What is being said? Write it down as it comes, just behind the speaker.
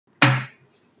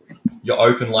You're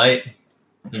open late.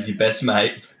 He's your best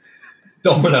mate. It's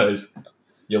Domino's,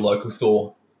 your local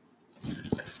store.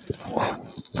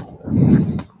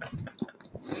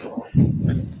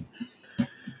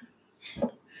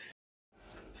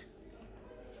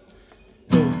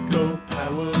 Go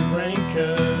Power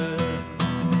Rankers.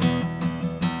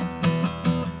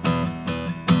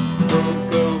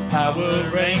 Go Power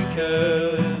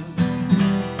Rankers.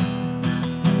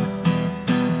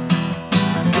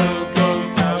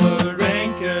 Go Power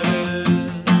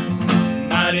Rankers.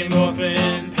 Mighty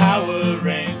Morphin Power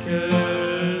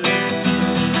Rankers.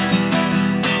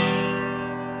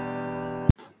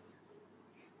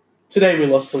 Today we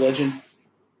lost a legend.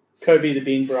 Kobe the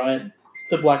Bean Bryant,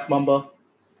 the Black Mamba,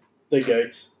 the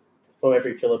GOAT for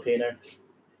every Filipino.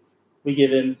 We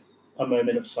give him a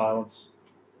moment of silence.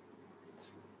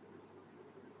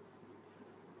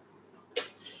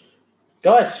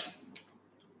 Guys,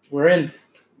 we're in.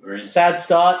 Sad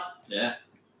start. Yeah.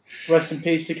 Rest in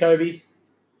peace to Kobe.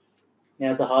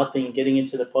 Now the hard thing, getting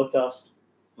into the podcast.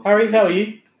 Harry, how are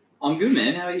you? I'm good,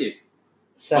 man. How are you?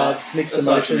 Sad, mixed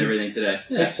Aside from emotions. everything today.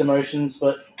 Yeah, Mixed emotions,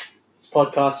 but it's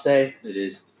podcast day. it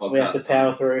is. It's podcast We have to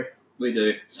power through. We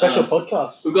do. Special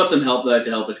podcast. We've got some help, though, to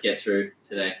help us get through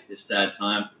today, this sad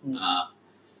time. Mm.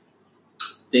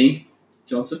 Dean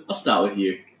Johnson, I'll start with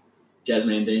you.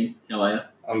 Jasmine Dean, how are you?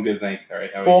 I'm good, thanks, Harry.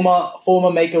 How are you?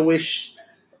 Former Make-A-Wish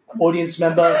audience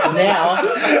member, now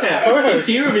He's co-host.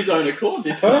 here of his own accord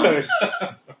this time. Co-host.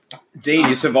 Dean,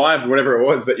 you survived whatever it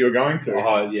was that you were going through.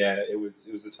 Oh yeah, it was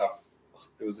a tough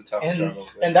struggle.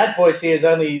 And that voice here is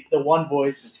only the one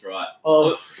voice That's right.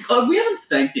 of Oh, we haven't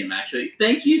thanked him, actually.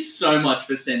 Thank you so much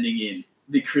for sending in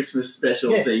the Christmas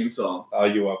special Yeah. theme song. Oh,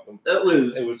 you're welcome. It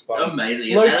was fun.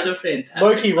 amazing. It Loki- added a fantastic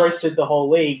Loki touch. roasted the whole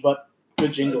league, but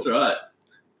good jingle. That's right.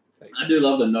 Thanks. I do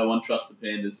love the no one trusts the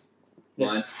pandas Yeah.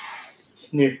 line.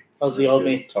 It's new. That was the old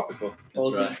me. It's topical. That's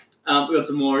Old right. me. We've got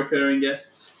some more recurring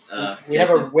guests. We have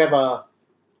a rapper.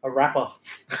 a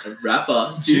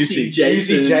rapper, Juicy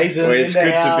Jason. Juicy Jason Well, in it's the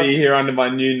good house. to be here under my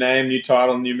new name, new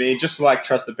title, new me. Just like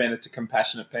Trust the Pandas to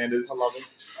Compassionate Pandas. I love it.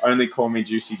 Only call me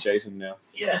Juicy Jason now.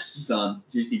 Yes. Done.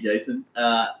 Juicy Jason.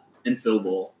 And Phil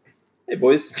Ball. Hey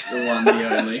boys, The one,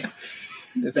 the only.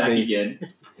 It's Back me. again.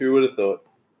 Who would have thought?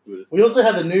 We also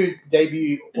have a new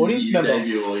debut audience New member.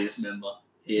 Debut audience member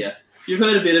here. You've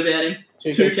heard a bit about him.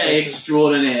 2K 2K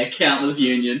extraordinaire, Countless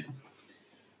Union.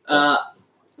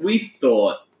 We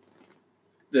thought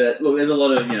that, look, there's a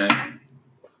lot of,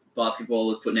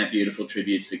 basketballers putting out beautiful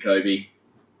tributes to Kobe.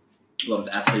 A lot of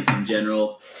athletes in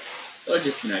general. Or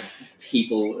just,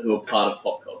 people who are part of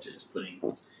pop culture just putting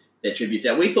their tributes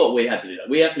out. We thought we had to do that.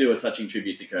 We have to do a touching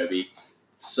tribute to Kobe.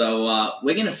 So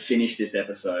we're going to finish this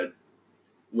episode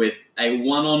with a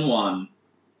one-on-one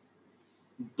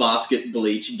basket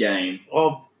bleach game.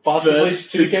 Oh, basketball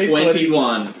First to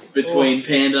 21 between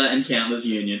Panda and Countless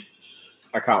Union.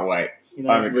 I can't wait. You know,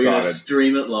 I'm We're going to excited.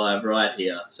 stream it live right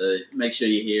here. So make sure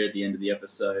you're here at the end of the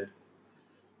episode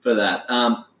for that.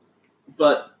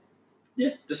 But,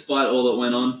 yeah, despite all that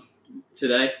went on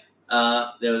today,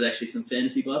 there was actually some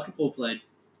fantasy basketball played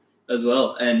as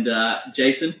well. And,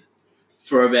 Jason,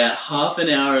 for about half an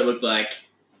hour, it looked like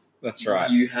That's right.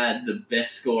 you had the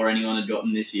best score anyone had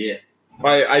gotten this year.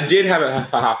 I did have it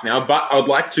for half an hour, but I would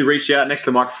like to reach out next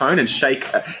to the microphone and shake.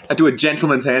 I do a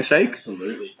gentleman's handshake.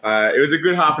 Absolutely. It was a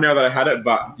good half an hour that I had it,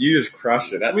 but you just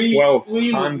crushed it. At We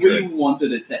 1,200.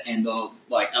 wanted it to end on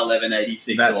like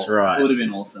 1186. That's or, right. It would have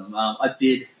been awesome. I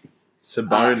did.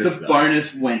 Sabonis. though.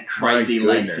 Sabonis went crazy My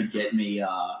late to goodness. get me over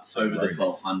the Sabonis.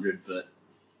 1200, but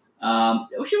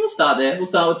we'll start there. We'll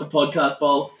start with the podcast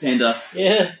bowl. Panda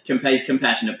Yeah. pays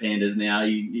compassionate pandas now.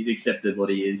 He's accepted what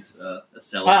he is, a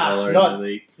seller in not- the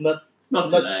league. not- Not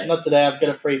today. Not today. I've got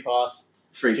a free pass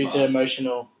Free due pass. to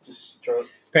emotional distraught.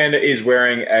 Panda is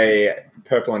wearing a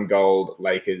purple and gold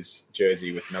Lakers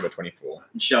jersey with number 24.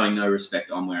 Showing no respect,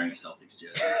 I'm wearing a Celtics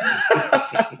jersey.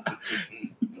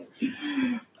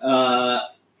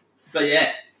 But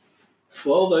yeah,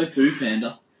 1202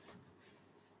 Panda.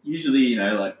 Usually,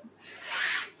 I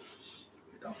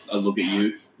look at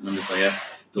you and I'm just like, yeah,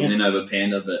 it's a win over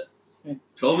Panda, but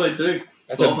 1202.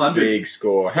 That's a 1200. big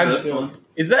score. First one.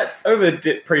 Is that over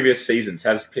the previous seasons?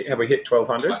 Have we hit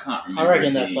 1,200? I can't remember. I reckon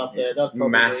it that's being- up there. That's probably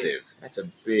Massive. That's a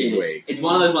big It is. week. It's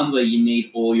one of those ones where you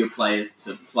need all your players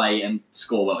to play and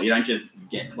score well. You don't just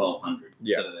get 1,200.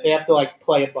 Yeah. So They have to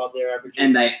play above their averages.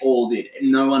 and they all did.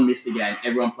 No one missed a game.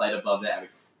 Everyone played above their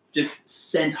average. Just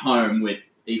sent home with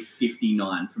a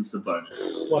 59 from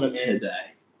Sabonis What a man.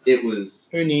 today. It was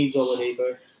Who needs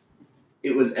Oladipo?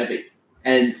 epic.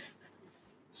 And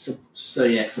so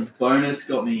yeah, Sabonis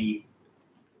got me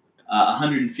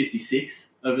 156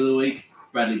 over the week.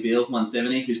 Bradley Beal,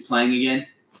 170, who's playing again.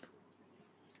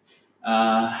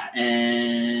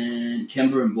 And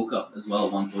Kemba and Booker as well,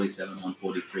 147,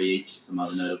 143 each. Some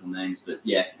other notable names. But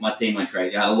yeah, my team went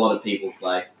crazy. I had a lot of people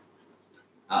play.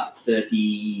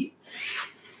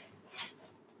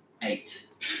 38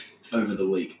 over the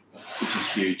week, which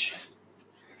is huge.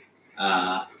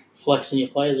 Flexing your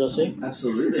players, I see.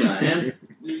 Absolutely, I am.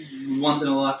 Once in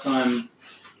a lifetime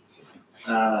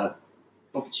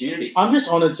opportunity. I'm just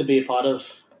honoured to be a part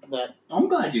of that. I'm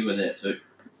glad you were there too.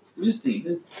 I just think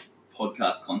this is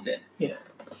podcast content. Yeah.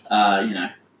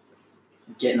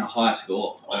 Getting a high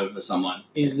score over someone.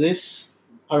 Is this,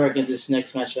 I reckon, this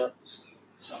next matchup?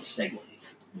 Some segue.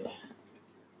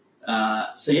 Yeah.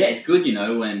 So yeah, it's good,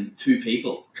 when two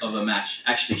people of a match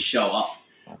actually show up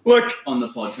Look, on the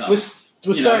podcast.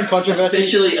 We're starting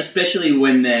controversy. Especially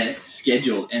when they're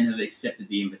scheduled and have accepted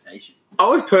the invitation. I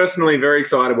was personally very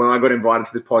excited when I got invited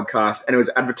to the podcast, and it was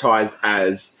advertised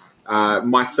as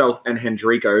myself and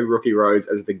Hendrico, Rookie Rose,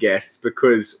 as the guests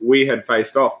because we had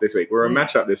faced off this week. We were a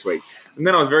matchup this week. And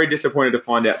then I was very disappointed to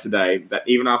find out today that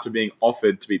even after being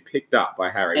offered to be picked up by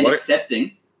Harry... And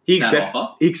accepting he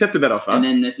offer. He accepted that offer. And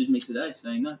then messaged me today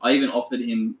saying no. I even offered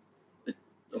him an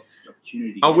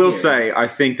opportunity. I will say, I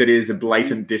think that is a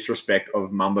blatant disrespect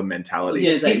of Mamba mentality.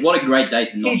 Yeah, say, what a great day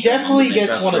to not He show definitely Mamba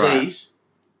gets mentality. one right. of these.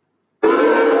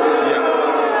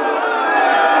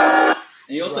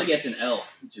 And he also gets an L,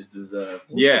 which is deserved.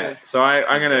 Yeah, so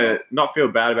I'm going to not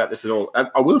feel bad about this at all.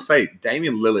 I will say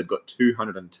Damian Lillard got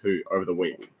 202 over the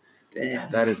week. Damn,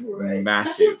 That is great.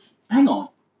 massive. Hang on.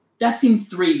 That's in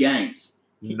 3 games.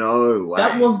 No way.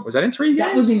 That was- that in 3 games?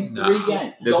 That was in No. 3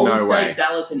 games. There's Golden no State, way.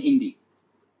 Dallas, and Indy.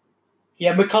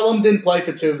 Yeah, McCollum didn't play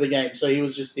for 2 of the games, so he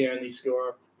was just the only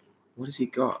scorer. What has he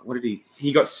got?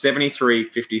 He got 73,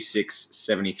 56,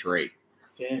 73.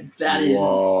 Damn. That is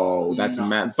Whoa, that's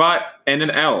nuts. mad. And an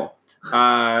L.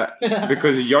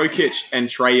 Because Jokic and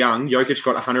Trae Young, Jokic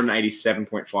got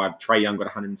 187.5, Trae Young got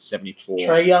 174.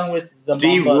 Trey Young with the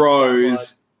D Mamba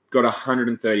Rose got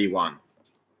 131.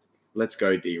 Let's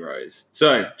go, D Rose.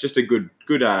 So just a good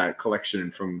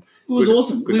collection from. It was Good-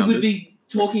 awesome. good We would numbers. be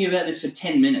talking about this for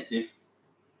 10 minutes if,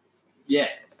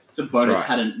 Sabonis right.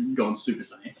 hadn't gone Super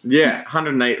Saiyan. Yeah,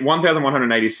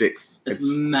 1,186. It's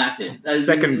It's massive. That is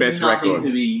second best nothing record.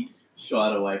 to be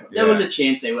shied away from. There Yeah. was a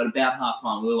chance there at about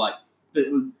halftime. We were like,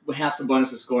 how Sabonis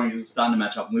was scoring, it was starting to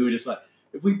match up, and we were just like,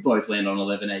 if we both land on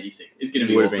 1186, it's going to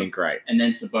be would have awesome. been great. And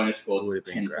then Sabonis scored Would've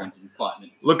been 10 great. points in 5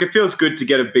 minutes. Look, it feels good to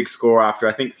get a big score after,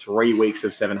 I think, 3 weeks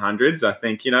of 700s. I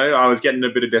think, I was getting a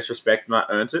bit of disrespect and I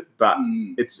earned it, but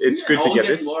it's good to I was get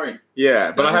getting this. worried.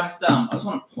 Yeah, but I have. I just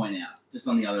want to point out, just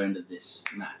on the other end of this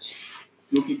match,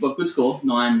 good score,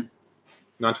 925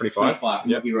 925. from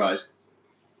Yep. Rookie Rose.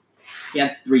 He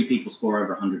had 3 people score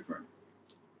over 100 for him.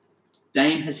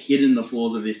 Dame has hidden the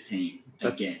flaws of this team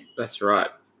again. That's right.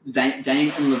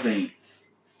 Dame and Levine.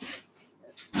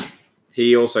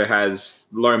 He also has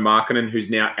Low Markkinen, who's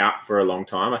now out for a long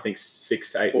time. I think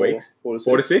 6 to 8 weeks. 4 to 6.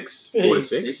 4 to 6? 4 to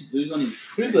Six. 6. Who's on his?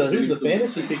 Who's the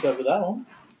fantasy pick over that one?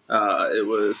 It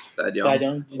was Thad Young. Thad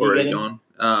Young. Did you Already get him? gone.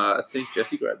 I think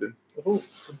Jesse grabbed him. Oh,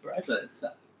 good break. Say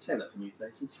that for new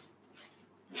faces.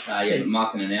 But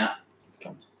marking it out.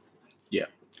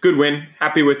 Good win.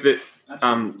 Happy with it.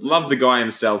 Absolutely. Love the guy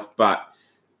himself, but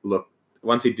look,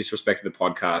 once he disrespected the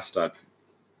podcast, I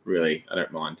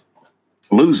don't mind.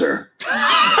 Loser. No.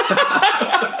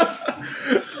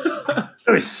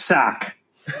 You suck.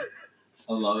 I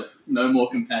love it. No more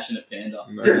compassionate panda.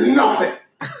 nothing.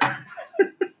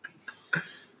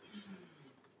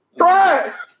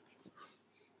 Try.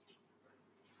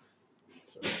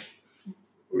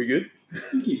 Are we good?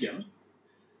 Keep going.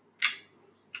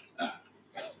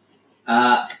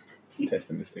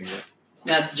 Testing this thing out.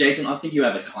 Now, Jason, I think you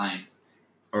have a claim.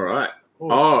 All right. Ooh.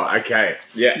 Oh, okay.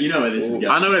 Yes. You know where this is going.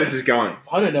 I know where this is going.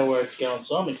 I don't know where it's going,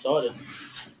 so I'm excited.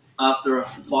 After a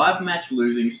 5-match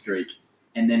losing streak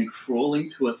and then crawling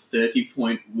to a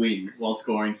 30-point win while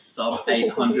scoring sub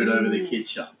 800 over the kid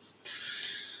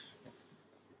shots.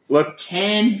 Look,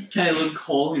 Can Caleb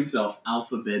call himself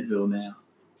Alpha Bedville now?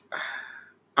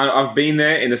 I've been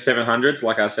there in the 700s,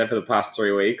 like I said, for the past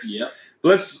 3 weeks. Yep.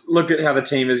 Let's look at how the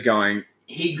team is going.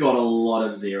 He got a lot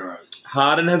of zeros.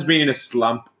 Harden has been in a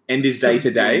slump and is day to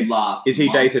day. Last Is he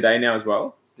month. day to day now as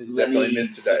well? He Let definitely me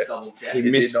missed today. double check. He He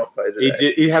missed- did not play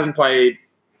today. He hasn't played.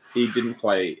 He didn't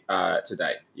play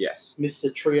today. Yes,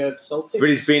 Mr. Trio of Celtics. but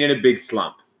he's been in a big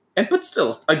slump. But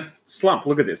still, a slump.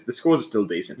 Look at this. The scores are still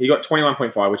decent. He got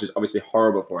 21.5, which is obviously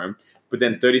horrible for him. But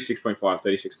then 36.5,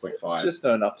 36.5. It's just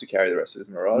not enough to carry the rest of his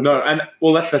mirage. No, and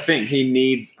well, that's the thing. He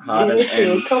needs Harden Yeah,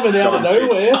 and coming out of Doncic.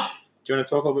 nowhere. Do you want to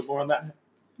talk a little bit more on that?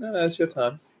 No, it's your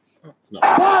time. It's not.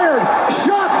 Fired!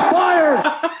 Shots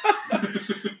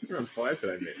fired! You're on fire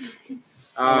today, mate.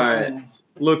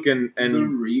 Look, and The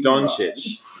rewind.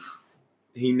 Doncic,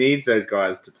 he needs those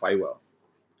guys to play well.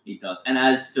 He does. And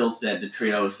as Phil said, the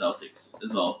trio of Celtics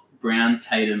as well. Brown,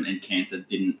 Tatum, and Cantor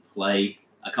didn't play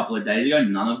a couple of days ago.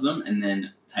 None of them. And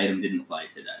then Tatum didn't play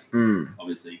today.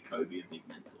 Obviously, Kobe, a big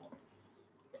mentor.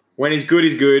 When he's good,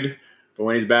 he's good. But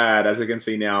when he's bad, as we can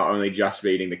see now, only just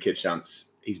beating the Kit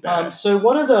Shunts, he's bad. So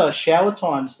what are the shower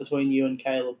times between you and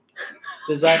Caleb?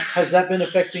 Has that been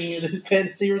affecting you, those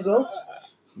fantasy results?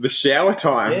 The shower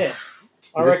times. Yeah. Is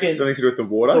I this reckon something to do with the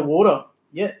water? the water.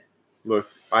 Yeah. Look,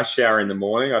 I shower in the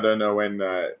morning. I don't know when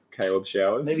Caleb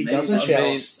showers. Maybe Maybe doesn't it's shower. a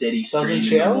steady Doesn't stream in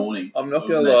shower? the morning. I'm not of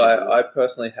going to magic lie. I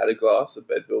personally had a glass of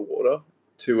Bedville water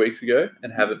 2 weeks ago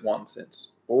and haven't won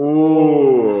since.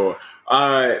 Ooh.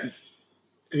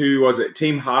 Who was it?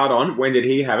 Team Hard On. When did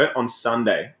he have it? On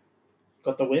Sunday.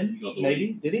 Got the win? Got the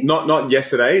Maybe? Did he? Not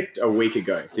yesterday. A week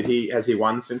ago. Has he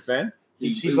won since then?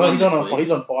 He's won on this week.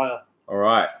 he's on fire. All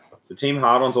right. So Team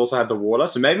Hard On's also had the water.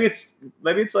 So maybe it's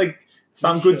like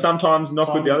some Mixture. good sometimes,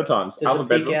 not good the other times. There's a Alpha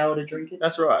peak Bedlam. hour to drink it.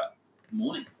 That's right.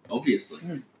 Morning,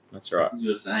 obviously. That's right. As you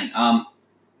were saying.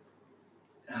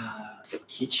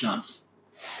 Kid Shunts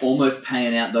almost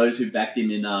paying out those who backed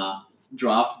him in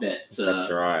draft bet to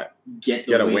That's right. get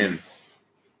the Get a win.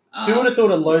 Who would have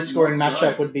thought a low-scoring not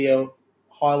matchup so. would be a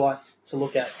highlight to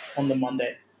look at on the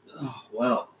Monday? Oh,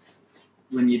 well,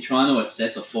 when you're trying to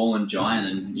assess a fallen giant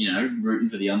and, rooting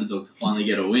for the underdog to finally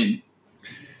get a win,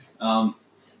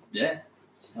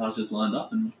 stars just lined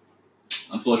up. And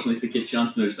unfortunately for Kit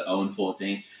Shunts, moves to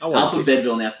 0-14. I want Alpha to.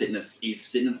 Bedville now he's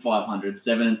sitting at 500,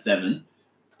 7-7.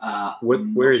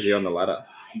 Where is he on the ladder?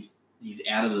 He's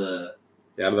out of the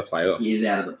Out of the playoffs. He is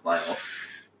out of the playoffs.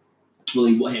 Well,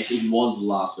 he was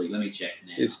last week. Let me check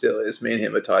now. It still is. Me and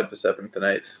him are tied for 7th and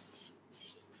 8th.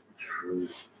 True.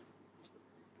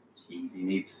 Jeez, he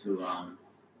needs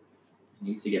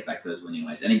to get back to those winning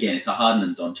ways. And again, it's a Harden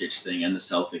and Doncic thing, and the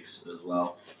Celtics as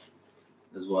well.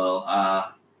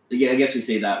 I guess we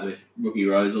see that with Rookie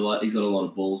Rose a lot. He's got a lot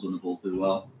of balls when the Bulls do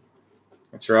well.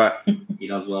 That's right. He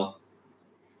does well.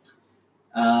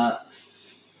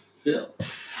 Phil.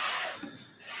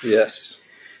 Yes.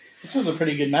 This was a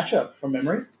pretty good matchup from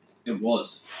memory. It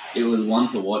was one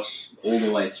to watch all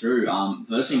the way through.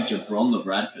 Versus Jabron the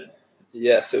Bradford.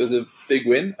 Yes, it was a big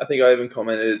win. I think I even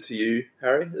commented it to you,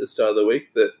 Harry, at the start of the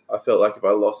week that I felt like if I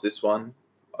lost this one,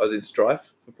 I was in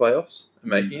strife for playoffs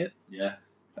and making it. Yeah.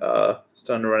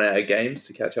 Starting to run out of games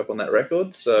to catch up on that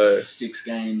record. So 6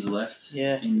 games left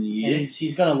Yeah. in the year. And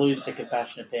he's going to lose to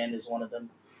Compassionate Pandas, one of them.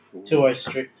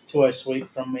 2-0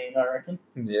 sweep from me, I reckon.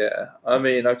 yeah, I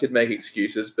mean, I could make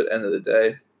excuses, but end of the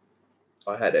day,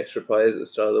 I had extra players at the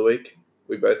start of the week.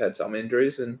 We both had some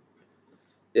injuries, and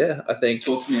yeah, I think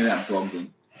Talk to me about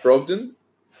Brogdon Brogdon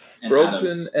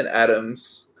and and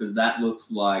Adams. because that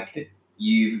looks like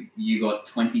you got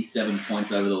 27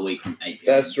 points over the week from 8 games.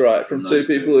 That's right. From two those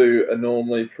people who are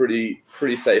normally pretty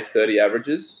safe 30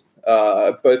 averages.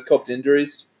 Both copped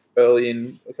injuries early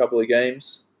in a couple of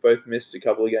games. Both missed a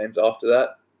couple of games after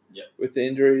that. Yep. With the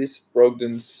injuries.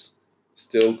 Brogdon's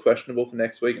still questionable for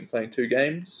next week and playing 2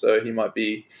 games, so he might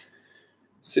be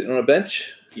sitting on a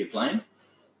bench. You're playing?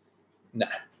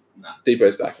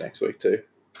 Depot's back next week too,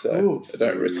 so Ooh. I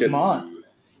don't risk it. Smart.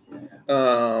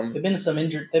 Um, There've been some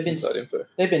injury. They've been inside info.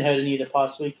 hurting you the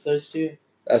past weeks. Those two.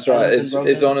 That's right. Adams and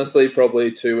It's Brogdon. honestly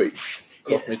probably 2 weeks.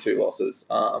 Cost Yeah. me 2 losses.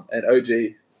 And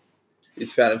OG,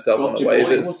 he's found himself on the Dropped your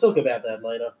boy. waivers. We'll talk about that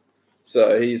later.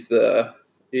 So he's the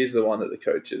one that the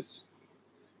coaches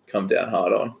come down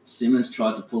hard on. Simmons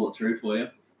tried to pull it through for you.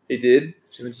 He did.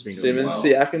 Simmons has been doing Simmons,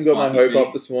 well. Siakam got my Spicy hope big.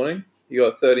 up this morning. He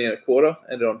got 30 and a quarter,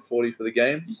 ended on 40 for the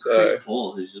game. And So, Chris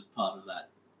Paul, who's just part of that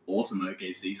awesome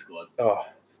OKC squad. oh,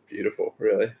 it's beautiful,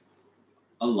 really.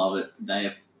 I love it.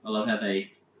 I love how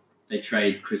they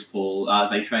trade Chris Paul.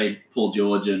 They trade Paul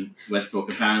George and Westbrook,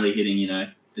 apparently hitting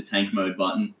the tank mode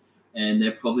button, and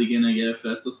they're probably going to get a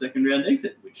 1st or 2nd round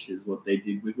exit, which is what they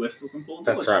did with Westbrook and Paul George.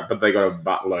 That's right, but they got a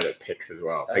buttload of picks as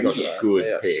well. They got That's right. good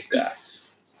They are picks. stacked.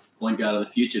 Point guard of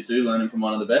the future too, learning from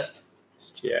one of the best.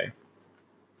 Yeah.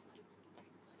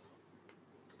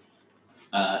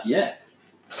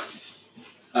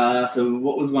 So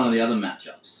what was one of the other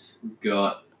matchups? We've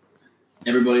got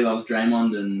Everybody Loves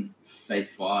Draymond and Faith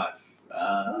 5.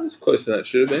 It was closer than it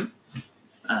should have been.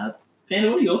 Panda,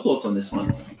 what are your thoughts on this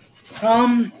one?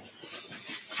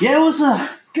 Yeah, it was a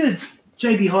good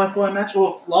JB Hi-Fi match,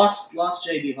 or last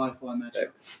JB Hi-Fi match.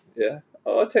 Yeah.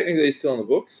 Oh, technically he's still on the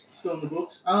books. Still in the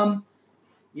books.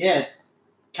 Yeah,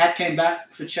 Cat came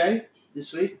back for Che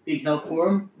this week. Big help for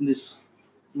him in this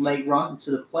late run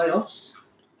to the playoffs.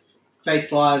 Fake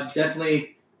 5,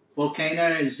 definitely.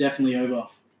 Volcano is definitely over.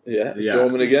 Yeah, it's Yeah.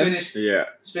 dormant It's again. finished. Yeah.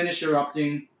 It's finished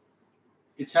erupting.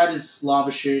 It's had its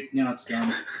lava shoot. Now it's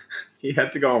done. He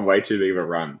had to go on way too big of a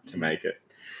run to make it.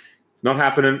 It's not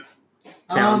happening.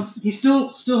 Towns. He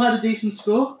still had a decent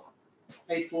score,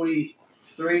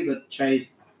 843, but Che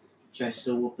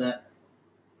still whooped that.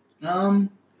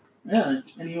 Yeah.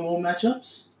 Any more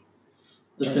matchups?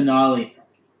 The finale,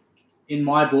 in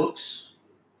my books,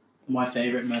 my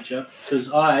favorite matchup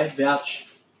because I vouch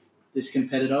this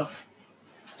competitor.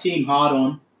 Team Hard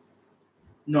On,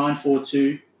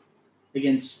 942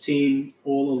 against Team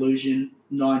All Illusion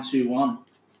 921.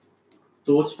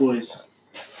 Thoughts, boys?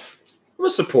 I'm a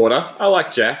supporter. I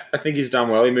like Jack. I think he's done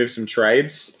well. He moved some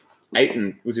trades.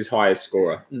 Aiton was his highest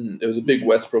scorer. It was a big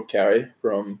Westbrook carry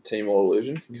from Team All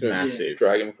Illusion. Couldn't Massive.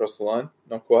 drag him across the line.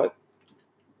 Not quite.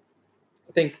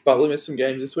 I think Butler missed some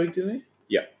games this week, didn't he?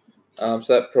 Yeah. So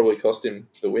that probably cost him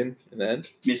the win in the end.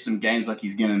 Missed some games like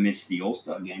he's going to miss the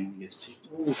All-Star game when he gets picked.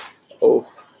 Oh,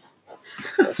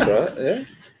 that's right.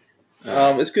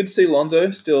 Yeah. It's good to see Lonzo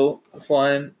still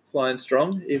flying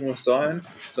strong, even with Zion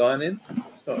in.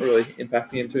 It's not really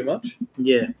impacting him too much.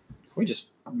 Yeah. Can we just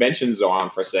mention Zion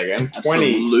for a second?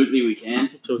 20 Absolutely, we can.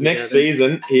 next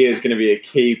season, he is going to be a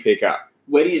key pickup.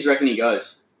 Where do you reckon he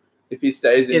goes? If he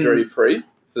stays injury free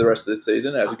for the rest of this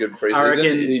season, has a good preseason,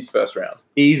 reckon- he's first round.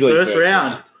 Easily First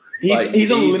round. He's Like,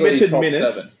 he's on easily limited top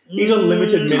minutes. 7. He's on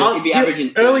limited minutes. He'd be averaging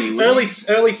 30, early wouldn't he?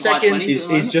 early second. 20s.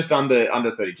 He's just under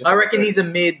 30. Just I under reckon 30. he's a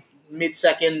mid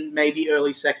second, maybe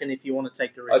early second if you want to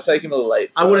take the I'd risk. take him a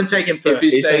late. I wouldn't take him If first. he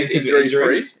He's stays saying 'cause of injury free,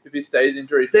 injuries? if he stays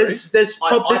injury free, There's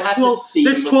I'd have to see him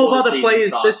there's before 12 the other season players.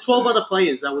 starts, There's 12 so- other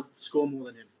players that would score more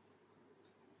than him.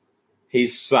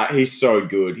 He's so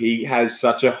good. He has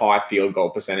such a high field goal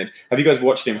percentage. Have you guys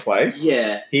watched him play?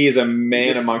 Yeah, He is a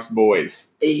man Yes. amongst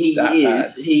boys. he Stat is.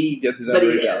 pads. He gets his own but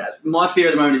rebounds. my fear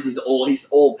at the moment is he's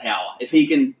all power. If he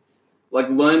can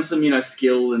learn some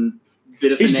skill and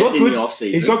bit of He's finesse got in good- the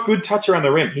offseason. He's got good touch around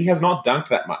the rim. He has not dunked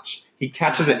that much. He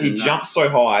catches it. He Hasn't, no. jumps so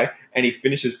high, and he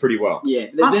finishes pretty well. Yeah,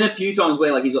 there's been a few times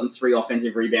where he's gotten 3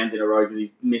 offensive rebounds in a row because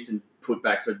he's missing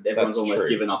putbacks, but everyone's That's almost true.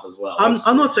 given up as well.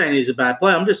 I'm not saying he's a bad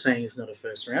player. I'm just saying he's not a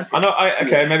first round. I know.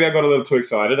 Maybe I got a little too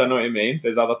excited. I know what you mean.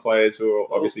 There's other players who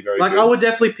are obviously very Like good. I would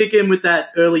definitely pick him with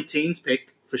that early teens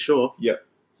pick for sure. Yep.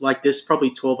 Like there's probably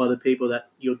 12 other people that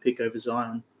you would pick over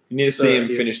Zion. You need to see him First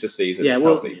year. finish the season. Yeah,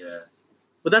 well- healthy. Yeah.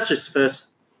 But that's just first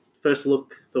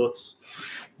look thoughts.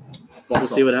 Box We'll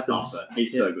see what office happens. stuff, but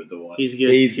he's so good to watch. He's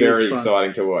good. He's He was very fun.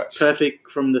 exciting to watch. Perfect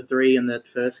from the 3 in that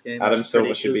first game. Adam It was Silver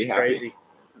pretty- should it be was happy. crazy.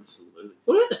 Absolutely.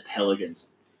 What about the Pelicans?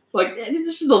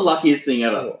 This is the luckiest thing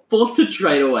ever. Forced to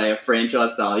trade away a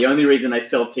franchise star. The only reason they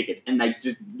sell tickets, and they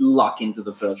just luck into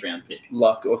the first round pick.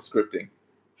 luck or scripting.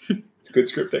 It's good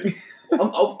scripting.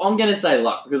 I'm going to say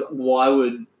luck because why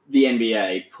would the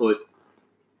NBA put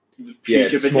the Yeah,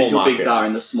 future it's small potential big market. star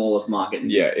in the smallest market?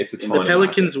 Yeah, it's a The tiny The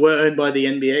Pelicans were owned by the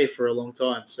NBA for a long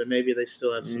time, so maybe they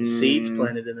still have some seeds Mm.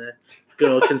 planted in there. Good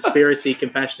old conspiracy,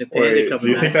 compassionate market. panda Wait, coming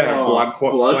do you think back. they have Oh, blood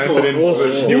clots blood planted in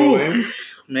clots. New Oh. Orleans?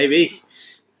 Maybe.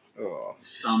 Oh.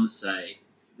 Some say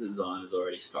that Zion has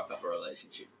already struck up a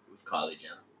relationship with Kylie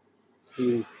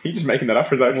Jenner. You're just making that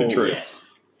up, or is that actually Oh, true? Yes.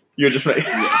 You're just making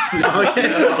Yes. Okay.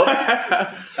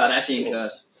 Kardashian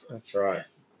curse. That's right.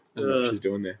 I know what she's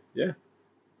doing there. Yeah.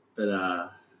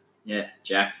 But,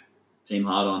 Jack, team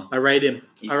hard on. I rate him.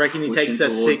 He's I reckon he pushing takes that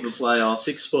towards six the playoffs.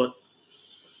 spot.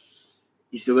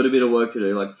 He's still got a bit of work to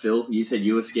do. Like Phil, you said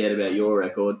you were scared about your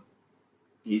record.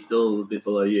 He's still a little bit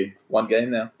below you. One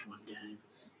game now. One game.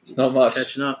 It's not much.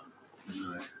 Catching up.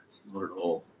 No, it's not at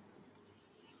all.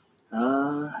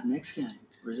 Next game.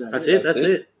 Where's that? That's it. That's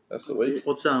it. That's the That's week. it.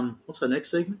 What's our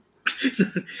next segment?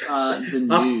 The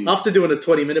news. After doing a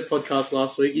 20-minute podcast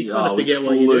last week, you kind of we forget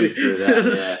what you flew do. through that,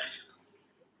 yeah.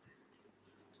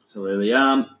 Absolutely.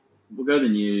 We'll go to the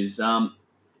news.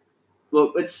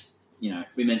 Look, let's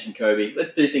we mentioned Kobe.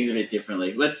 Let's do things a bit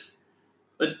differently. Let's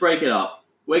break it up.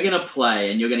 We're gonna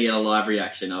play, and you're gonna get a live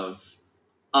reaction of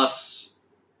us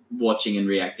watching and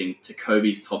reacting to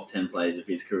Kobe's top 10 plays of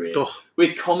his career, Oh.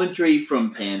 with commentary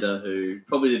from Panda, who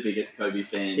probably the biggest Kobe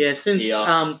fan. Yeah, since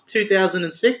here.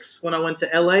 2006 when I went to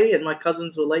LA and my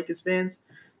cousins were Lakers fans.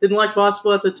 Didn't like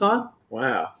basketball at the time.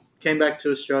 Wow. Came back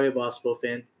to Australia, basketball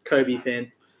fan, Kobe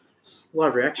fan.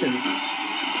 Live reactions.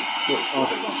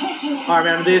 Oh, I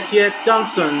remember this. Yeah,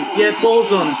 dunks on. Yeah,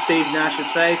 balls on Steve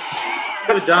Nash's face.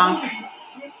 Good dunk.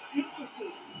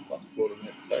 Last quarter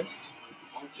minute post.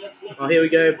 Oh, here we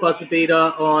go. Plus a beater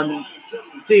on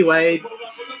D Wade.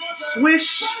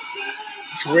 Swish.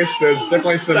 Swish, there's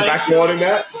definitely some backboard in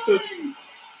that.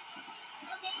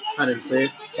 I didn't see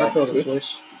it. I saw the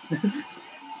swish.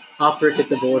 after it hit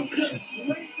the board.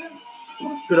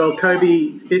 Good old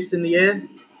Kobe fist in the air.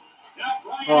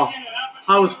 Oh,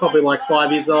 I was probably like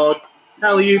 5 years old.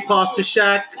 Alley-oop pass to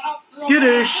Shaq.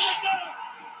 Skidoosh.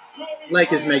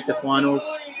 Lakers make the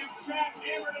finals.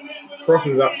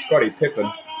 Crosses up Scottie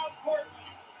Pippen.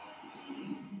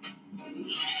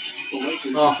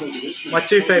 Oh, my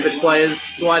two favourite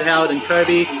players, Dwight Howard and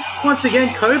Kobe. Once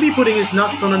again, Kobe putting his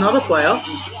nuts on another player,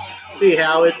 D.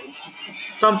 Howard.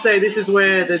 Some say this is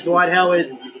where the Dwight Howard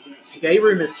gay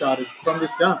rumours started, from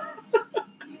this dunk.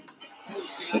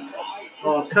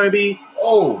 Oh, Kobe.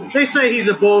 Oh, They say he's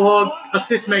a ball hog.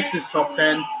 Assist makes his top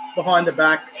 10. Behind the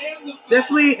back.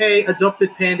 Definitely a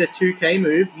adopted Panda 2K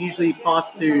move. Usually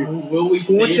pass to Will we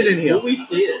Scorch see it in here. Will we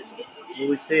see it? Will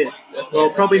we see it? Well,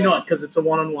 probably not, because it's a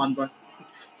one-on-one, but...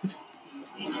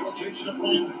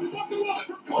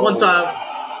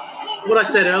 What I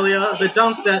said earlier, the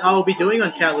dunk that I will be doing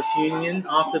on Countless Union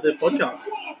after the podcast.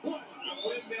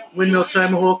 Windmill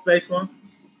Tomahawk baseline.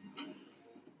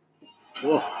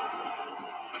 Whoa.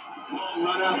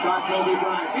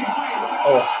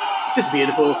 Oh, Just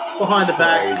beautiful. Behind the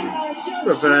back. crazy.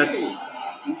 Reverse.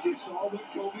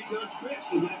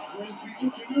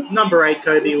 Number 8,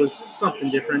 Kobe, was something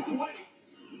different.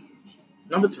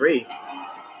 Number 3.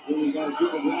 Oh,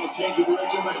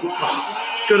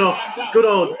 good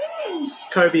old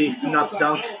Kobe nuts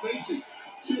dunk.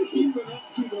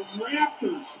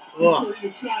 Oh,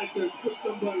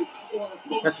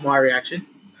 that's my reaction.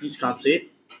 You just can't see it.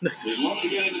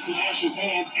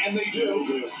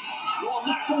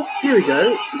 Here we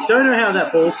go. Don't know how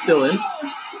that ball's still in.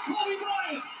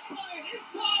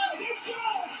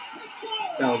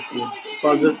 That was good.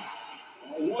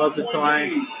 Buzzer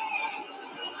time.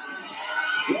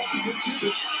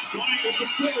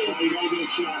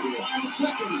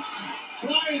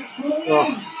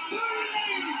 Oh.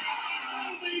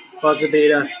 Buzzer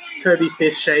beater. Kobe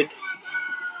fist shake.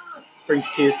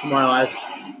 Brings tears to my eyes.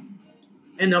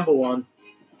 And number 1.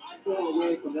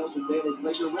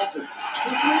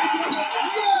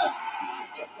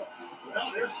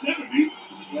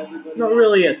 Not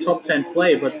really a top 10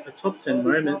 play, but a top 10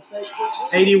 moment.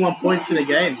 81 points in a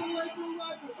game.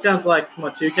 Sounds like my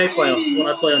 2K player when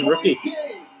I play on rookie.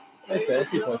 no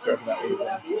fantasy points dropping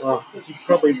that week. Oh, he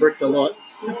probably bricked a lot.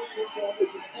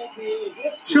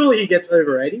 Surely he gets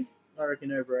over 80. I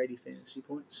reckon over 80 fantasy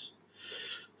points.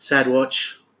 Sad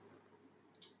watch.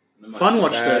 Fun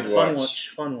watch Sad though. watch.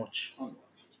 Fun watch.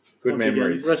 Good Once again,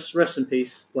 memories. rest in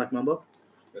peace, Black Mamba.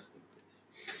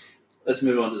 Let's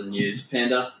move on to the news.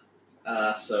 Panda.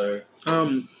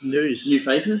 News. New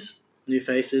faces. New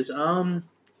faces.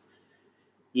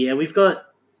 Yeah, we've got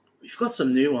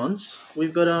some new ones.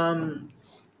 We've got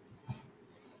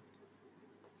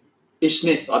Ish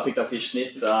Smith. I picked up Ish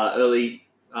Smith early,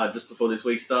 just before this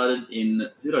week started. Who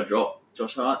did I drop?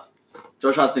 Josh Hart.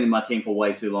 Josh Hart's been in my team for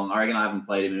way too long. I reckon I haven't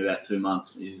played him in about 2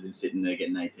 months. He's been sitting there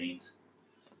getting 18s.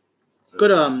 So,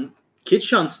 got Kid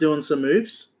Shunt's doing some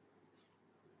moves.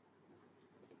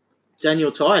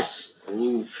 Daniel Tice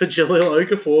ooh, for Jaleel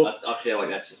Okafor. I feel like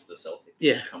that's just the Celtic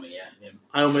Yeah. coming out of him.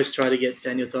 I almost tried to get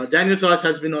Daniel Tice. Daniel Tice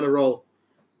has been on a roll.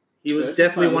 He was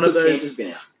definitely Like, one of Lucas Campbell's those.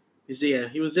 been out. Yeah,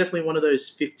 he was definitely one of those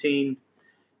 15,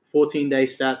 14-day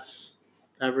stats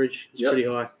average. It's Yep. pretty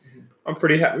high. I'm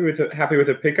pretty happy with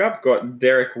a pickup. Got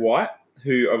Derek White,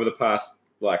 who over the past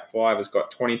 5 has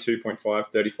got 22.5,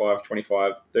 35,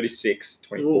 25, 36,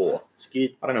 24. Ooh, it's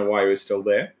good. I don't know why he was still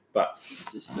there, but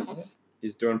Consistent.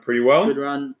 he's doing pretty well. Good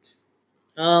run.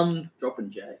 Dropping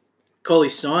Jay. Coley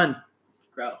Stein.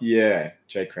 Crowder. Yeah,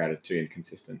 Jay Crowder's too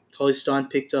inconsistent. Coley Stein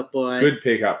picked up by Good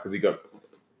pickup because he got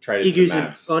traded to Iguz the and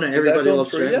Mavs. oh no, Has that everybody gone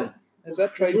loves through Draymond. yet? Has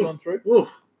that trade gone through? Ooh,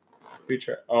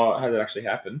 Has it actually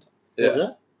happened? what was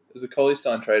that? Has the Coley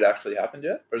Stein trade actually happened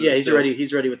yet? Or is Yeah, it he's still- ready.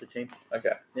 He's ready with the team.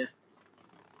 Okay.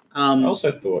 I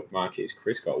also thought Marquise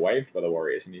Chris got waived by the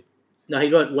Warriors, and No, he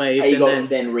got waived He and got then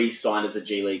then re-signed as a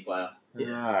G League player.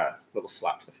 little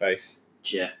slap to the face.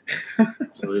 Yeah,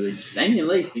 absolutely. Damian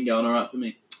Lee been going all right for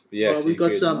me. Yes, we've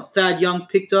got some Thad Young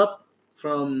picked up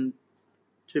from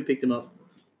who picked him up?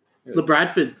 Yeah.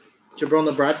 LeBradford. Jabron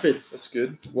LeBradford. That's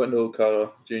good. Wendell Carter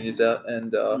Jr.'s out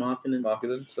and Marketing.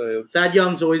 Marketing. So Thad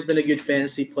Young's always been a good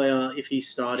fantasy player if he's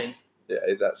starting. yeah,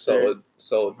 he's that solid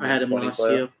I had him 20 last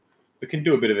player. year. We can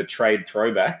do a bit of a trade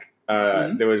throwback.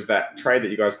 There was that trade that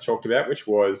you guys talked about, which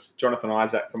was Jonathan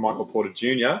Isaac for Michael Porter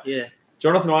Jr. Yeah.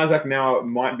 Jonathan Isaac now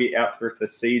might be out for the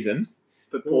season,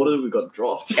 But Porter, we got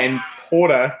dropped. and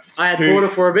Porter I had Who Porter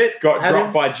for a bit. got Had dropped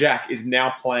him. by Jack, is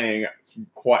now playing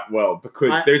quite well because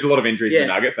I- there's a lot of injuries in yeah.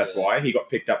 the Nuggets. That's why he got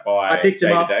picked up by I picked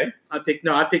him up. Day-to-Day.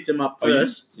 I picked him up Oh, you-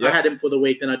 first. yeah. I had him for the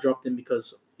week, then I dropped him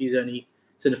because he's only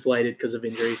to deflated because of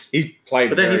injuries. He's played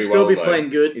But then very he'll still well, be though. playing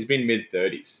good. He's been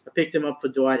mid-30s. I picked him up for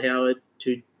Dwight Howard,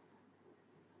 who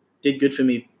did good for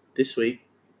me this week.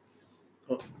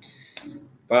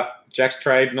 But Jack's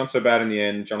trade, not so bad in the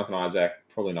end. Jonathan Isaac,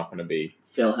 probably not going to be.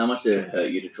 Phil, how much did it hurt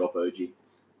you to drop OG?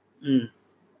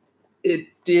 It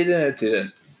did and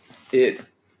it didn't.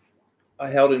 I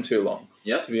held him too long,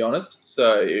 Yep. to be honest.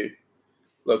 So,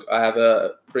 look, I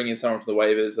have bring in someone from the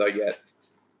waivers. I get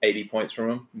 80 points from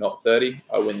him, not 30.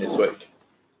 I win this week.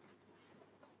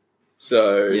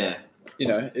 So, Yeah.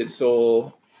 it's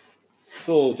all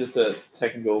just a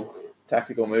tactical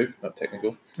move, not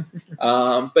technical.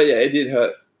 But yeah, it did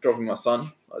hurt dropping my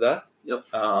son like that. Yep.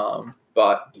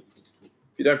 But if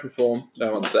you don't perform,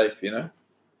 no one's safe, And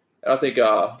I think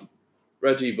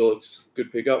Reggie Bullock's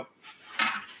good pickup,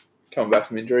 coming back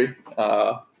from injury,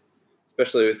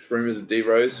 especially with rumours of D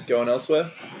Rose going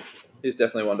elsewhere. He's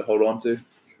definitely one to hold on to.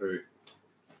 True.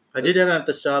 I did have him at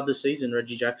the start of the season,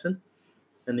 Reggie Jackson,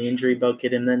 and the injury bug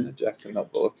hit him then. Jackson,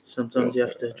 not Bullock. Sometimes you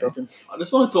have to drop him. I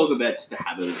just want to talk about just a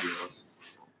habit of yours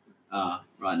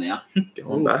right now.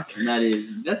 Going back. And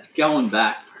that's going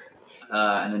back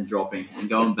and then dropping and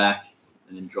going back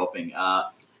and then dropping. I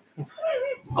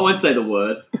won't say the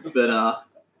word, but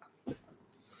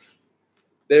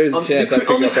There is a chance I pick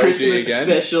on the up OG Christmas again.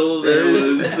 special there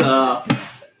was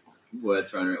word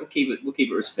thrown around. We'll keep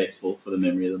it respectful for the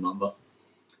memory of the Mamba.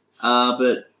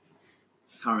 But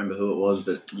I can't remember who it was,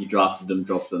 but you drafted them,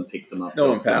 dropped them, picked them up.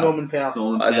 Norman Powell. Norman Powell.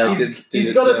 Norman I Powell.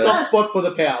 He's got a soft spot for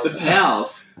the The Pals.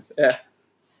 Pals. Yeah.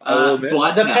 I will admit.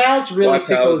 Dwight The Powell. Pals really Dwight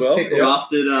Powell tickles as well. pickle.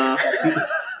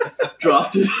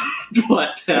 Drafted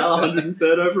Dwight Powell,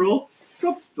 103rd overall.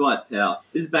 Dropped Dwight Powell.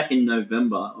 This is back in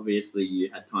November. Obviously,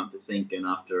 you had time to think, and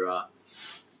after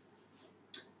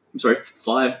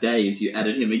 5 days, you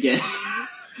added him again.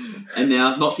 And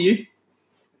now, not for you.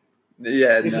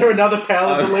 Yeah. Is no. there another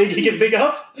Pal in the league you can pick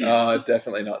up?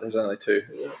 Definitely not. There's only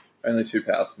two. Only two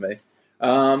Powells for me.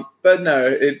 But no,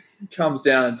 it comes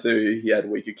down to he had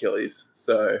weak Achilles.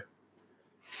 So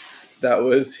that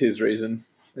was his reason.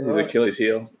 His Right. Achilles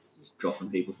heel. Just dropping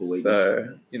people for weakness.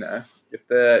 So, if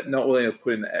they're not willing to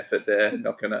put in the effort, they're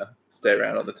not going to stay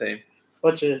around on the team.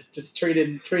 But you just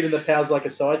treating the Pals like a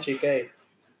side chick, eh?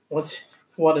 Once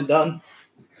one and done.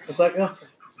 It's like, oh,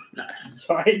 No.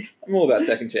 sorry. It's more about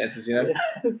second chances,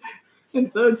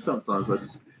 And third sometimes.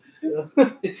 That's...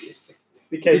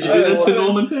 Did Did you do that to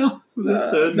Norman Powell? Was it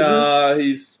thirds? No,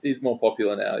 he's more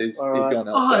popular now. He's Alright. gone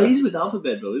Oh, elsewhere. he's with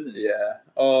Alphabetville, isn't he? Yeah.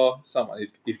 Oh, someone.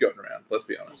 He's gotten around, let's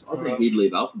be honest. I think he'd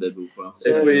leave Alphabetville for us.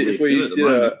 If we at the did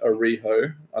moment. a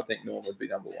reho, I think Norm would be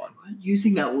number one.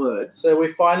 Using that word. So we're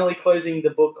finally closing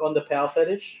the book on the Pal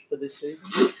fetish for this season.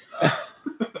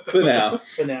 For now.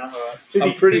 For now, all right.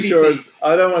 I'm pretty sure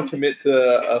I don't want to commit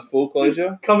to a full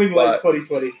closure. coming late but-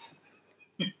 2020.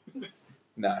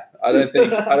 No, I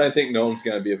don't think Norm's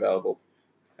going to be available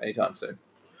anytime soon.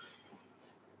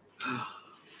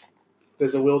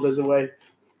 There's a will, there's a way.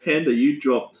 Panda, you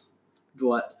dropped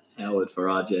Dwight Howard for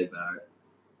RJ Barrett.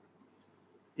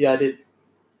 Yeah, I did.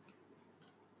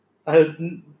 I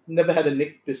had never had a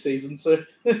nick this season, so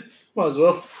might as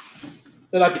well.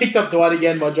 Then I picked up Dwight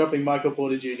again by dropping Michael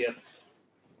Porter Jr.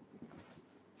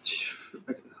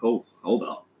 Hold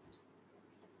up.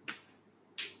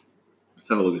 Let's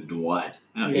have a look at Dwight.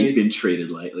 How Yeah. he's been treated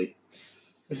lately.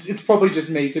 It's probably just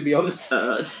me, to be honest.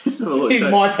 Let's have a look. He's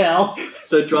so, my pal.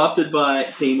 so drafted by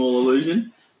Team All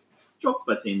Illusion. Dropped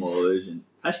by Team All Illusion.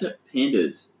 Passionate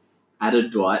Pandas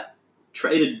added Dwight.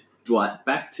 Traded Dwight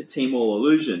back to Team All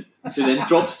Illusion. Who then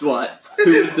dropped Dwight.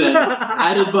 Who was then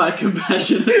added by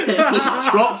Compassionate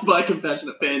Pandas. Dropped by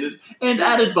Compassionate Pandas. And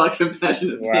added by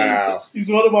Compassionate Wow. Pandas. He's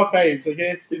one of my faves,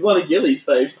 okay? He's one of Gilly's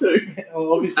faves too.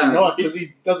 Well, obviously not, because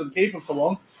he doesn't keep him for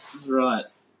long. That's right.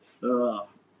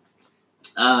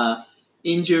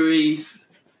 Injuries.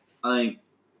 I think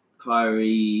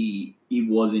Kyrie, he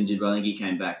was injured, but I think he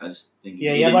came back. I just think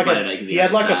Yeah, he he had didn't like play a- today because he he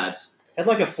had had like a- SADS. Had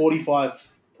like a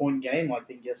 45-point game, I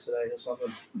think, yesterday or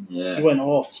something. Yeah. He went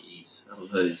off. Jeez. That'll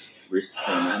hurt his wrist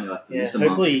going around. He'll have to Yeah, miss a month.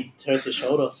 hopefully he hurts his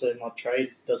shoulder so my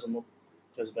trade doesn't look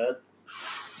as bad.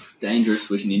 Dangerous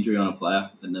switching injury on a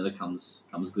player that never comes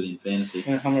good in fantasy.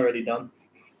 Yeah, I'm already done.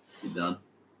 You're done.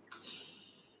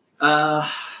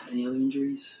 Any other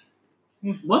injuries?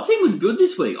 Hmm. My team was good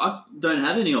this week. I don't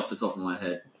have any off the top of my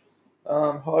head.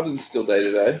 Harden's still day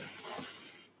to day,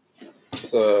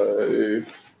 so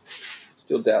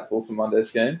still doubtful for Monday's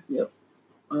game.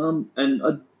 And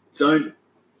I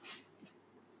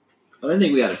don't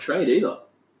think we had a trade either.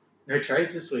 No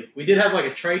trades this week. We did have like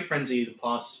a trade frenzy the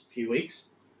past few weeks.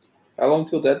 How long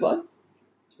till deadline?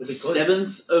 We'll be close.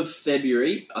 7th of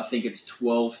February, I think it's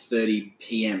 12:30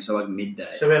 p.m. So like midday.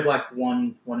 So we have like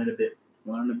one and a bit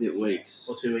 1 and a bit weeks.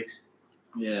 or 2 weeks.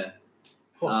 Yeah.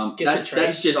 Get That's the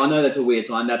trades. just. I know that's a weird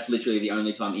time. That's literally the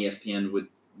only time ESPN would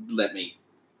let me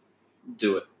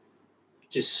do it.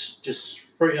 Just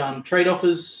free, trade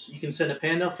offers. You can send a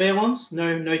Panda. Fair ones.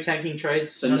 No tanking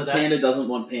trades. So none of that. Panda doesn't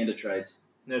want Panda trades.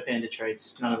 No Panda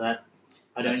trades. None of that.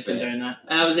 I don't That's fair. condone that.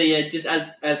 And I was just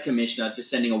as commissioner, just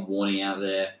sending a warning out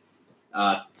there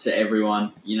to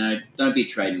everyone. Don't be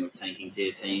trading with tanking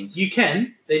tier teams. You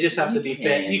can. They just have You to be can,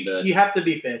 fair. but- You have to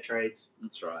be fair trades.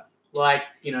 That's right. Like,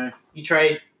 you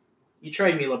trade me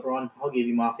LeBron, I'll give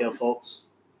you Markel Fultz.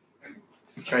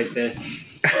 Trade fair.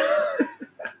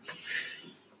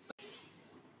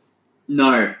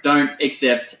 No, don't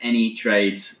accept any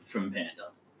trades from Panda.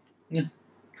 Yeah.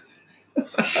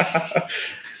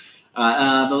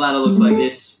 The ladder looks like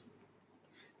this.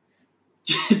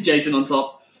 Jason on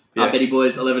top. Yes. Betty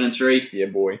Boys 11-3. Yeah,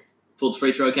 boy. Fultz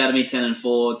Free Throw Academy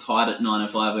 10-4. Tied at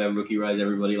 9-5. We have Rookie Rose.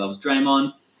 Everybody loves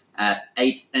Draymond at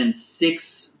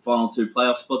 8-6. Final 2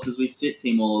 playoff spots as we sit.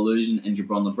 Team All Illusion and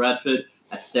Jabron Bradford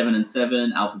at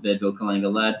 7-7. Alpha Bedville Kalanga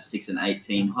Lads 6-8.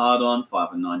 Team Hard On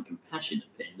 5-9. Compassionate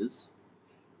Pandas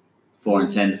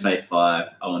 4-10. Faith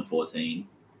 5. 0-14.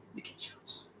 The Kid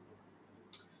Shots.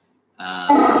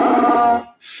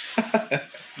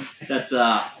 That's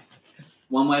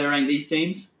one way to rank these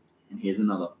teams, and here's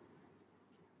another.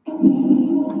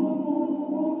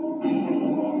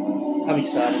 I'm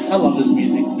excited. I love this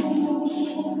music.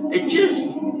 It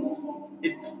just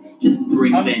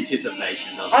brings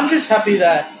anticipation, doesn't I'm it? just happy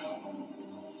that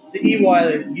the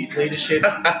EY Youth Leadership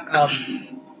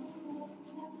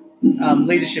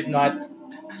leadership night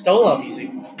stole our music.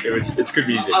 It's good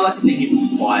music. I like to think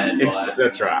inspired by it.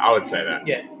 That's right. I would say that.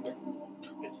 Yeah.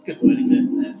 Good wording there.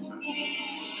 That's right.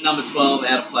 Number 12,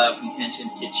 out of playoff contention,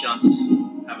 Kid Shunts.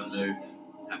 Haven't moved.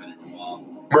 Haven't in a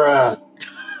while. Bruh.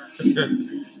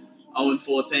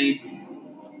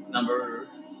 0-14.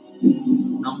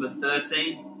 Number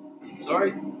 13.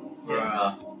 Sorry?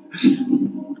 Or,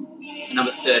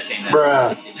 number 13. That Bruh.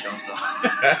 was the Kid Shunts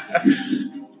are.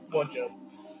 One job.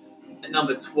 At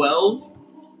number 12,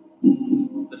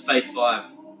 the Faith 5.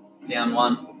 Down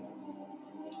 1.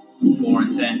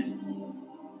 4-10.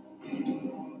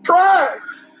 Try.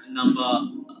 Number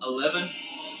 11,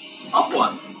 up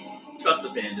 1. Trust the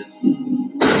Pandas.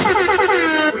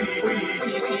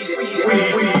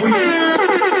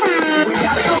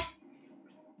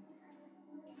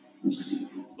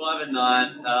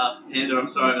 5-9. Panda, I'm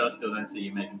sorry, but I still don't see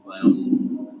you making playoffs.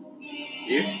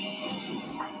 You?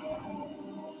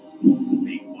 Just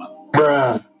being quiet. Bruh.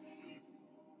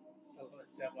 I love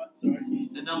that soundbite, sorry.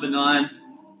 At number 9,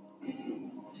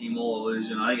 Team All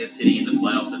Illusion. I think it's sitting in the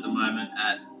playoffs at the moment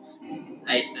at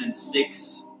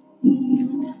 8-6.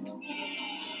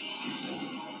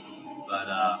 But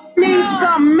Need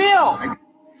some milk.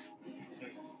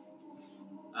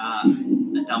 at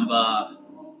number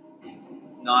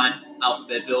 9, Alpha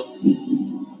Bedville,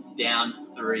 down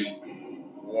 3.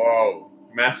 Whoa.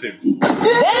 Massive.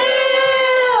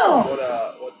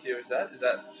 What tier is that? Is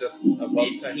that just above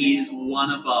It's tanking? his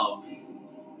one above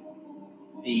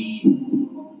the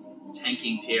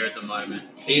tanking tier at the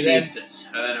moment. See He you there. needs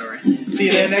to turn around. See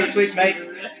you there next week, mate.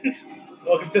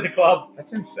 Welcome to the club.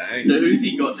 That's insane. So who's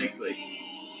he got next week?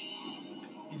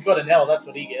 He's got an L, that's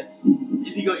what he gets.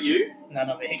 Has he got you? No,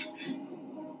 not me.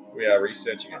 We are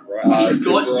researching it right now. He's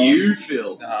got Jabron. you,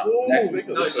 Phil. Nah, Ooh. next week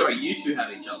or No, this sorry, week? you two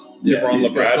have each other. Yeah, Jabron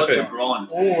he's got- He's got LeBradford Jabron.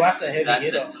 Oh, that's a heavy That's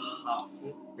hitter. a tough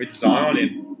with Zion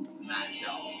in.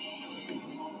 matchup.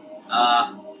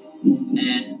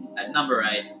 And at number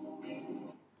 8,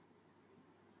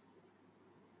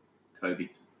 Kobe.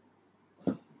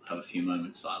 Have a few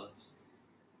moments silence.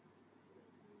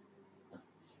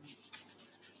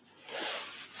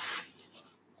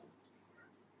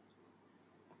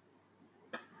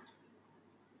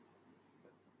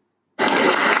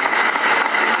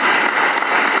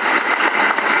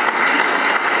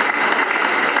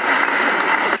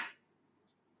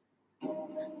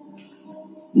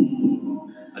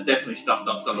 I definitely stuffed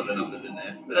up some of the numbers in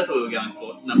there, but that's what we were going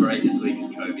for. Number 8 this week is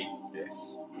Kobe.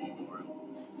 Yes.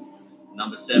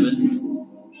 Number 7,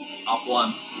 up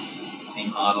 1, Team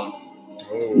Hard On.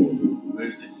 Oh.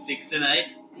 Moves to 6-8.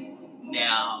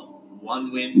 Now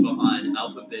 1 win behind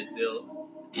Alpha Bedville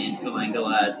and Kalanga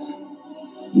Lads.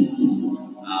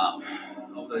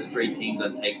 Of those 3 teams,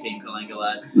 I'd take Team Kalanga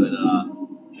Lads, but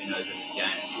who knows in this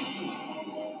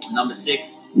game. Number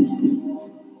 6,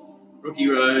 Rookie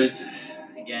Rose.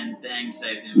 Again, Dame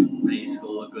saved him. Made his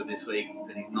score look good this week,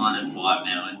 but he's 9-5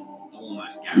 now and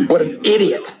almost guaranteed. What an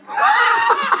idiot.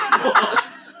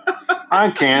 I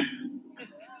can't.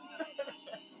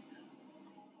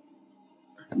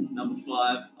 Number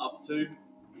 5, up 2.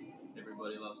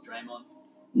 Everybody loves Draymond.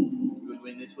 Good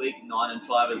win this week.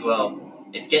 9-5 as well.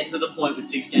 It's getting to the point with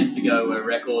 6 games to go where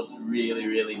records really,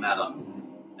 really matter.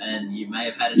 And you may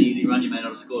have had an easy run, you may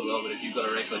not have scored well, but if you've got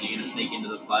a record, you're going to sneak into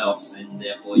the playoffs, and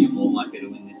therefore you're more likely to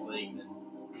win this league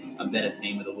than a better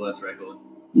team with a worse record.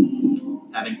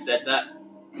 Having said that,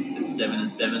 it's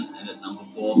 7-7, and at number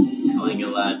 4,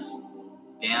 Collingwood Lads.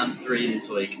 Down 3 this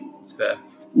week. It's fair.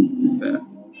 It's fair.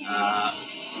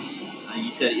 You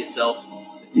said it yourself,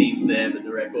 the team's there, but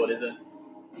the record isn't.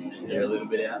 And they're a little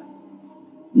bit out.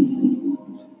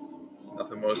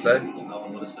 Nothing more to say. There's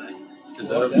nothing more to say. It's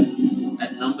deserved.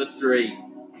 At number 3,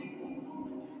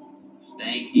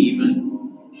 staying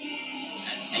even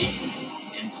at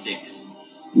 8-6, is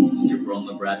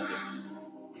Jabron Bradford.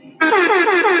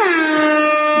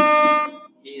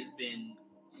 He has been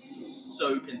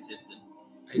so consistent.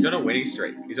 He's on a winning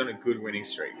streak. He's on a good winning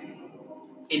streak.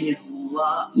 In his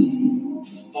last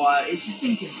 5, it's just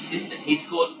been consistent. He's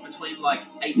scored between like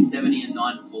 870 and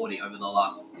 940 over the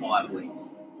last 5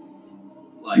 weeks.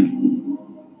 Like,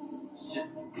 it's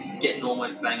just getting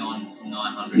almost bang on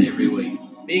 900 every week.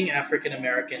 Being African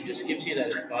American just gives you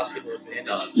that basketball It advantage.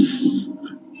 does.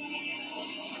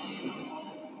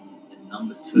 And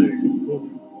number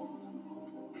 2.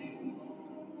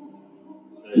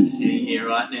 So sitting here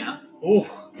right now, Ooh.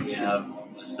 we have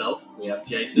myself, we have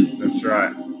Jason. That's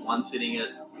right. One sitting at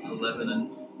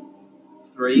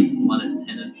 11-3, one at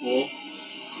 10-4.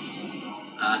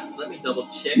 Just let me double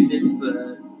check this,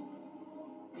 but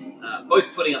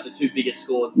both putting up the 2 biggest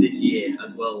scores this year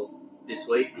as well this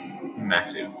week.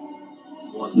 Massive.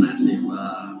 Was massive.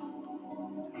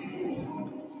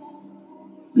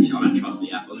 Actually, I don't trust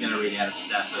the app. I was going to read out a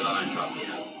stat, but I don't trust the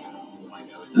app. So I might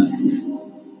go with that.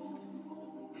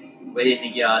 Where do you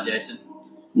think you are, Jason?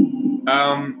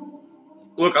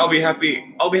 Look, I'll be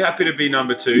happy. I'll be happy to be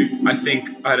number 2. I think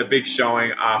I had a big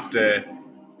showing after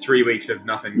 3 weeks of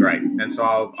nothing great, and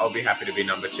so I'll be happy to be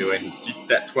number 2. And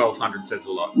that 1200 says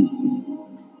a lot.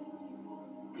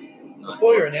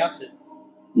 Before you announce it,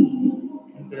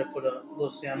 I'm going to put a little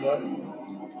soundbite.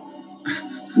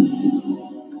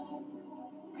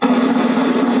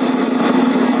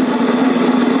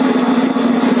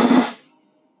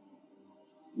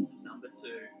 Number 2,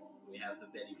 we have the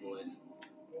Betty Boys.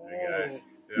 There you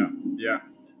go. Yeah.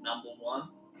 Number 1,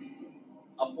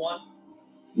 up 1,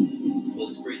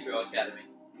 Fultz Free Throw Academy.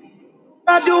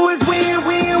 I do is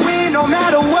win, no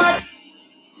matter what.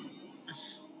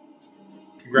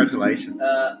 Congratulations.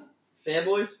 Fair,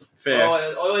 boys? Fair. Oh,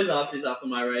 I always ask this after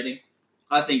my rating.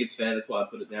 I think it's fair, that's why I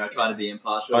put it there. I try to be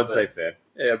impartial. I'd say fair.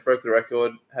 Yeah, broke the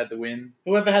record, had the win.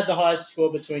 Whoever had the highest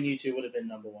score between you two would have been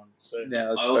number 1. So,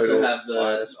 Now I also total have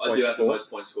highest I do points have the scored. most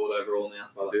points scored overall now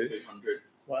by like Do? 200.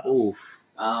 wow. Oof.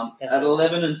 That's At it.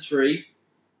 11-3,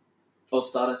 I'll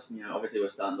start us. Obviously we're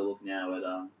starting to look now at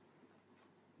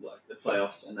like the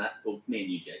playoffs and that. Well, me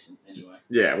and you, Jason, anyway.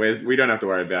 Yeah, we don't have to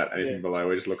worry about anything Yeah. below.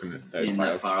 We're just looking at those Being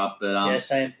that playoffs. far up, but Yeah,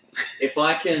 same. if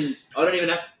I can, I don't even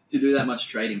have to do that much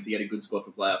trading to get a good score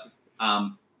for playoffs.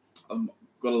 I've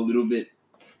got a little bit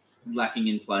lacking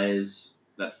in players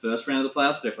that first round of the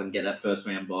playoffs, but if I can get that first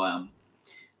round by,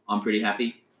 I'm pretty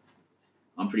happy.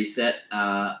 I'm pretty set.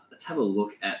 Let's have a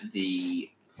look at the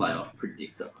playoff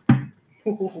predictor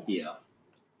here.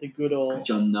 The good old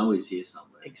John Noah's here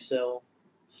somewhere. Excel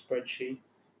spreadsheet.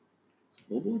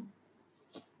 Scoreboard?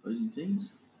 Opposing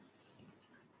teams?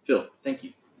 Phil, thank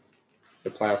you. The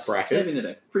playoff bracket. Saving the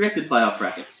day. Projected playoff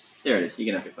bracket. There it is. You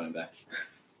can have your phone back.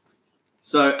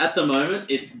 So at the moment,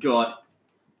 it's got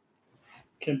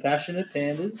Compassionate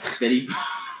Pandas.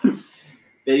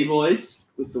 Betty Boys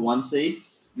with the 1 seed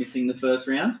missing the first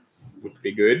round. Would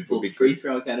be good. Would be Fultz Free good.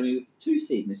 Throw Academy with 2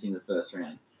 seed missing the first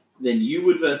round. Then you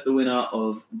would versus the winner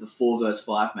of the 4 versus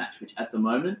 5 match, which at the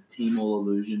moment, Team All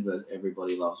Illusion versus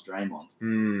Everybody Loves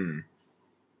Draymond.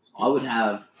 I would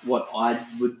have what I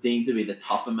would deem to be the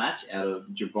tougher match out of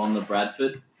Jabron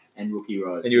Bradford and Rookie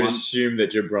Rose. And you would One- assume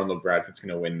that Jabron Bradford's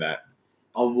going to win that.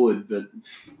 I would, but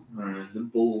I don't know, the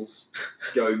Bulls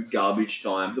go garbage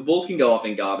time. The Bulls can go off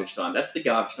in garbage time. That's the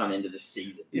garbage time end of the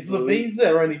season. If Levine's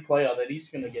their only player, then he's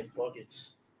going to get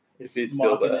buckets. If it's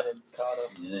still Markkanen there. and Carter.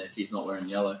 Yeah, if he's not wearing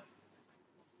yellow.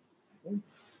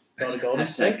 Got a Golden Hashtag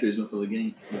State. Kuzma for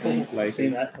Levine. I've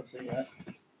seen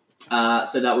that.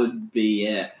 So that would be,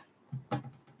 yeah.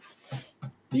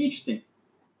 Be interesting.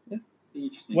 Yeah. Be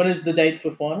interesting. When is the date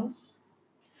for finals?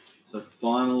 So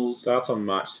finals. Starts on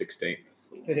March 16th.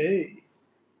 Hey.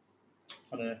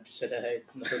 I don't know. Just said hey.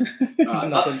 Nothing, Alright,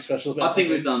 nothing special about I think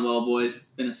it. we've done well, boys. It's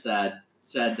been a sad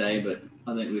sad day, but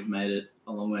I think we've made it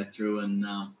a long way through, and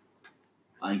I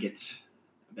think it's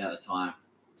about the time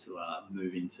to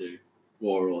move into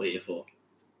what we're all here for.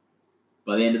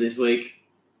 By the end of this week,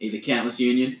 either Countless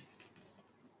Union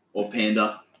or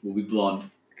Panda will be blonde.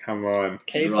 Come on.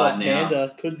 K-pop Right now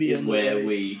Panda could be Is on the where way.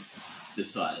 we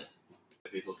decided.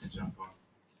 People can jump on.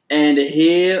 And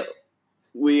here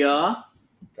we are.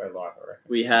 Go live, I reckon.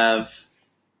 We have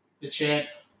The champ.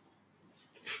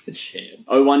 The champ.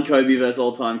 01 Kobe versus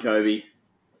all-time Kobe.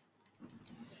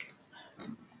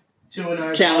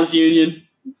 2-0. Countless Union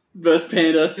versus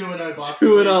Panda. 2-0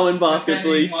 basketball. 2-0 in basket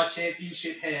Defending bleach. my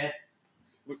championship hair.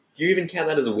 Do you even count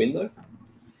that as a win, though?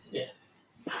 Yeah.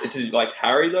 It's like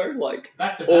Harry, though? Like,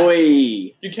 Back to back. Oi!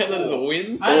 you count that as a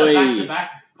win? I had a Oi.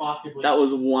 back-to-back basketball. That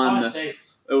was High one.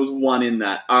 stakes. It was one in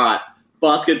that. Alright.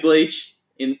 Basket bleach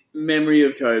in memory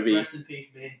of Kobe. Rest in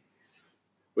peace, man.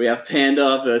 We have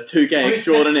Panda versus 2K Wait,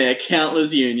 Extraordinaire,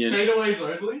 Countless Union. Fadeaways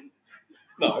only?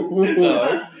 No.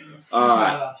 No.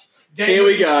 Alright. Here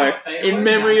we go. In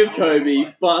memory of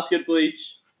Kobe, basket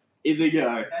bleach is a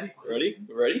go. Ready?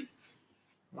 Ready?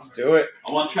 Let's do it.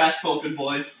 I want trash talking,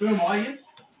 boys. Who am I again?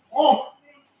 Oh!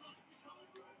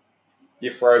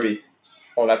 You're Froby.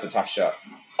 Oh, that's a tough shot.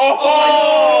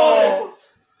 Oh!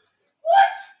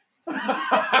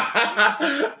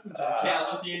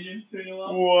 Countless Union,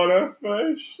 2-0 What a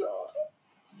first shot.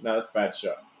 No, that's a bad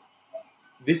shot.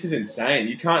 This is insane.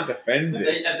 You can't defend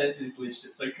this. They just glitched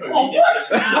it, so Kobe Oh,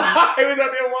 gets what? it. It was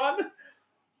only a one.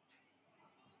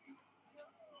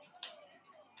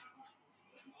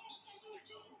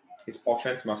 His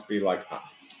offense must be like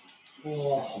that's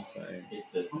Oh, insane.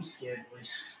 It's it. I'm scared,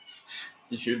 boys.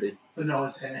 You should be. For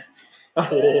Noah's hair.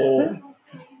 Oh.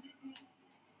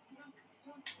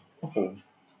 Oh.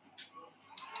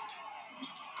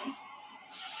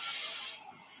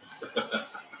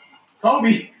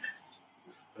 Kobe!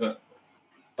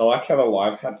 I like how the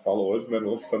live had followers and then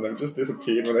all of a sudden they just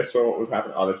disappeared when they saw what was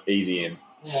happening. Oh, that's easy in.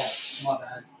 Oh, my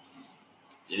bad.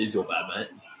 It is your bad, mate.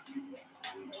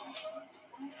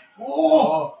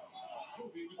 Oh!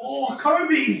 Oh,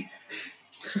 Kobe!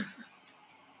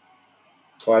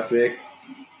 Classic.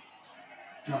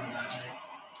 No, mate.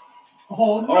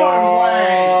 Oh, no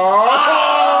Oh!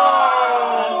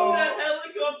 Oh, that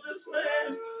helicopter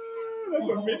slam! That's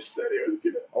what Mitch said he was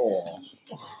gonna. Oh.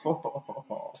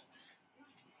 way!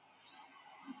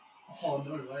 Oh,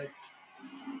 no way.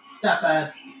 It's that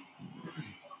bad.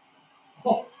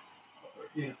 Oh!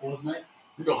 Yeah, pause, mate.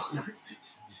 Oh. No.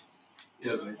 He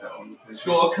doesn't need that one.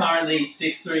 Score currently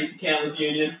 6-3 to Countless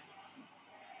Union.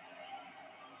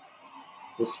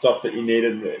 It's the stop that you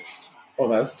needed, Mitch. Oh,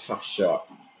 that was a tough shot.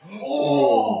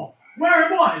 Oh! Where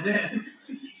am I? There.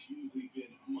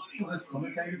 Let's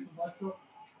commentators for my talk.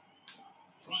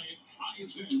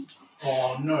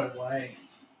 Oh, no way.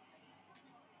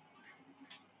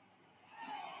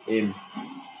 In.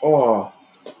 Oh.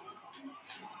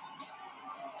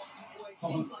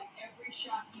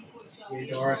 Yeah,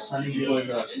 Doris, Sunny, You boys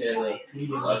are share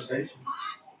medium rotation.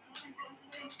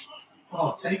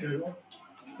 Oh, takeover.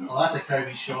 Oh, that's a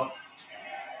Kobe shot.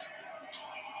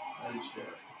 I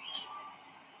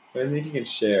don't think you can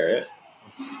share it.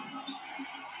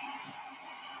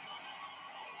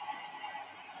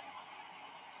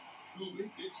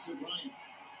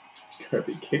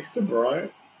 Kobe kicks to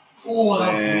Bryant. Oh,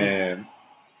 that was good. Man.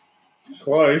 It's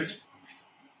close.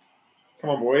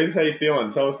 Come on, boys. How you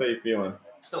feeling? Tell us how you feeling.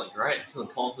 Feeling great. Feeling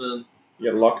confident.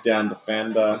 You got lockdown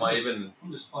defender. Am I even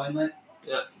I'm just fine, mate.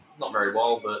 not very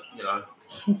well, but you know,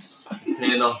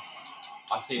 Panda.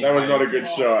 I've seen. That him was play- not a good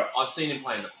shot. I've seen him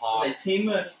play in the Say park.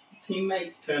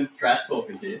 teammates turned trash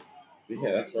talkers here.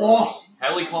 Yeah, that's right. Oh,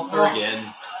 Helicopter Oh.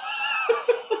 again.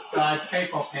 guys,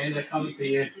 K-pop Panda coming to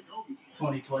you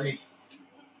 2020.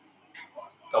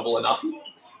 Double or nothing.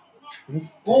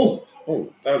 Oh!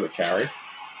 Oh, that was a carry.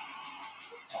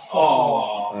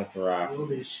 Oh. That's right.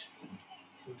 Rubbish.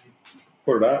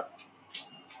 Put it up.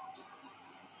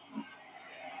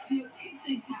 You know, two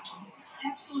things happen.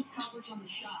 Excellent coverage on the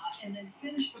shot, and then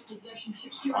finish the possession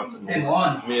securing That's a the And miss.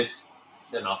 one. Miss.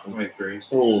 Yeah, nothing. I agree.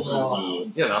 Oh, Oh.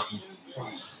 Yeah, nothing.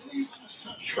 Trash.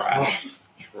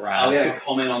 We Trash. have a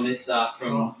comment on this from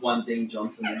Oh. One Thing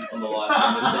Johnson on the live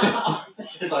stream that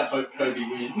says, I hope Kobe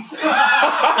wins.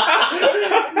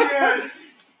 Yes!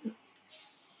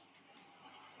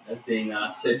 As being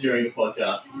said during the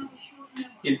podcast.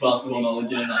 His basketball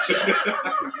knowledge in a nutshell.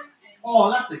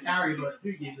 Oh, that's a carry, but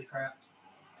who gives a crap?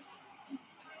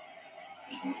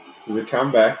 this is a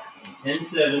comeback.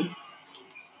 10-7.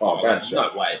 Oh, bad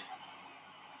shot. No way.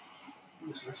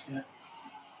 I'm just risking it.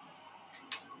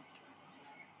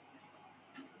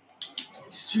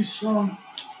 It's too strong.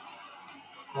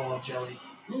 Oh, jelly.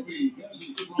 How you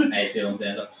feeling,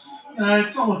 Panda?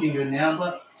 It's not looking good now,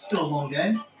 but still a long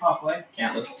game. Halfway.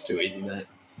 Countless. It's too easy, mate.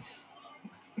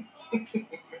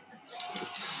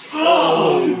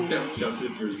 Oh! Jumped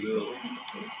in Brazil.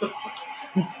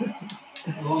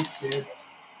 Oh, I'm scared.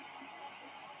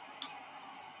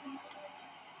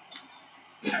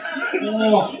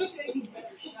 Oh!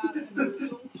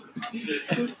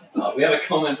 We have a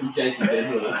comment from Jason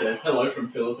Denver that says, hello from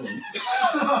Philippines.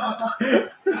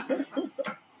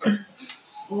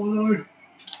 Oh no!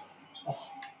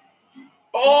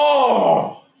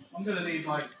 Oh! I'm gonna need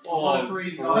like a lot of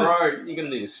threes, guys. Bro, you're gonna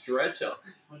need a stretcher.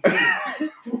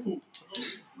 I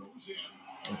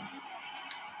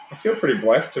feel pretty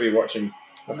blessed to be watching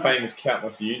the famous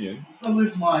Countless Union. I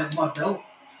lose my belt.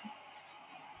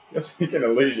 You're going to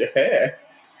lose your hair.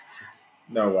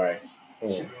 No way.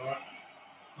 Oh. Should be alright.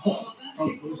 Well, that that's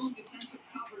was a loose. long defensive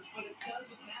coverage, but it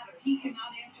doesn't matter. He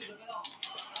cannot answer the bell.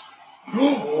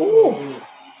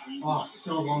 Oh,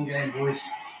 still a long game, boys.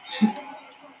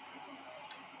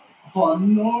 Oh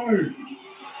no!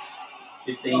 15-10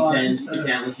 this to hurts.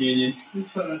 Countless Union.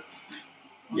 This hurts.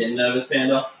 I'm Getting s- nervous,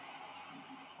 Panda?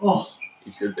 Oh,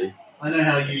 You should be. I know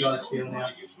how you guys feel now.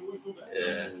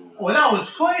 Yeah. Oh, that was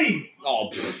clean! Oh,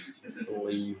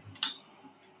 please.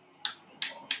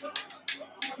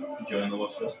 Enjoying the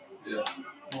watch, Phil?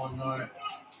 Oh no.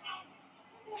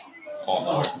 Oh,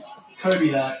 Oh, Kobe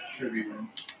that. Kirby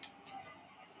wins.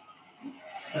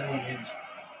 That went in.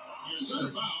 So,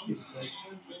 good to see.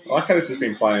 I like how this has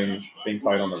been being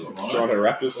played on the Toronto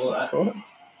Raptors court.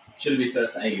 Should be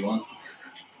first to 81.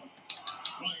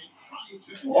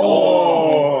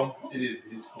 Oh! It is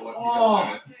his court.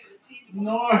 Oh,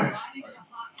 no.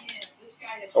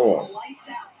 Oh.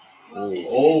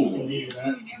 Oh. Needed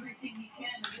that.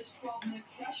 It's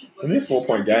only a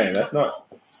 4-point game. That's not.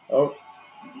 Oh.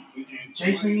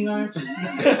 Jason, you know, just gonna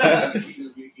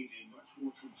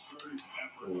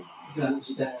have to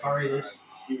Steph Curry this.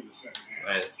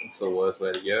 Mate, it's the worst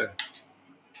way to go.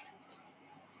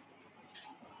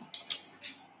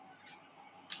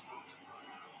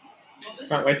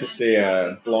 Can't wait to see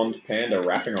a blonde panda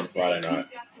rapping on Friday night.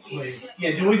 Wait,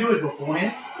 yeah, do we do it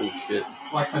beforehand? Oh, shit.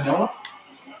 Like for Noah?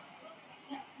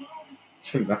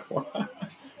 No.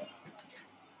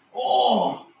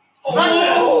 Oh!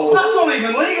 That's not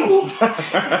even legal!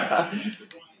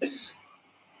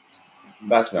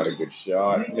 That's not a good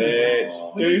shot, We need some- Mitch.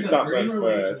 we Do need some green something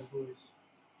releases, first. Louis.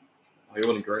 Oh, you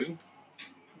want a green?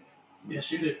 Yeah,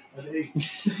 shoot it. I think.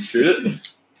 Shoot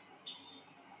it.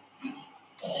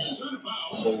 I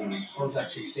was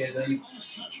actually scared then.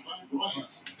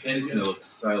 Panda's gonna look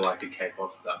so like a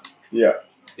K-pop star. Yeah.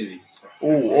 It's gonna be so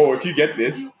Oh, if you get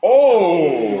this.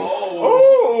 Oh!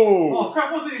 Oh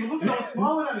crap, wasn't even looking, I was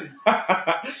smiling at him.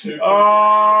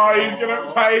 Oh, he's going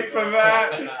to pay for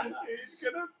that. He's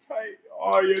going to pay.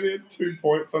 Oh, you need 2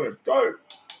 points on it. Go.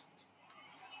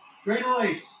 Green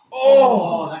release.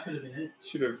 Oh. That could have been it.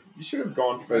 You should have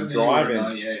gone for driving.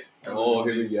 98. Oh,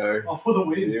 here we go. Oh, for the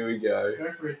win. Here we go.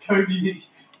 Go for it. Kobe Nick.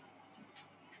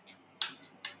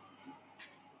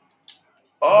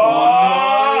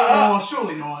 Oh! Oh,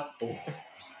 surely not.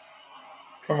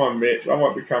 Come on, Mitch. I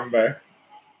want the comeback.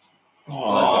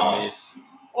 Oh, that's a miss.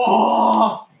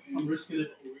 Oh! I'm risking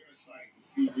it.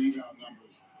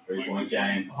 3-point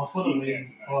game. Oh, for the win.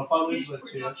 Oh, if I lose by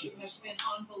 2, that's has just... been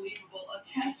unbelievable. A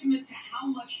testament to how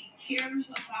much he cares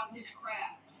about his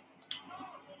craft.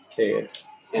 Cared.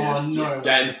 Oh, no.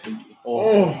 Game's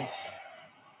Oh.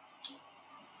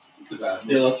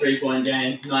 Still a 3-point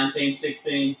game.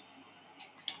 19-16.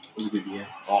 was a good year.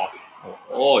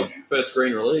 Oh, first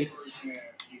green release.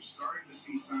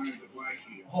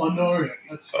 Oh, no.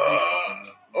 That's...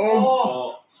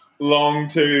 Oh. Long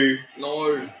 2.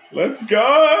 No. Let's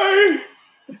go.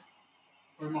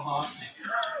 Broke my heart.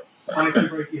 Honestly,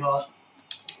 broke your heart.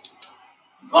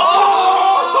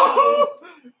 Oh!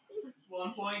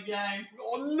 1-point game.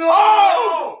 Oh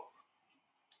no!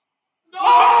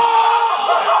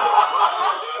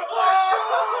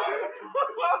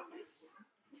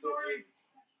 Sorry.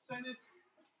 Say this.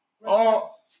 Oh.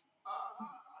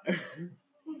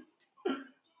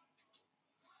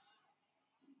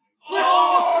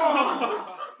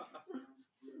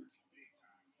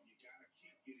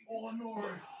 Oh no.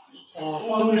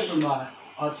 Oh, I lose from that.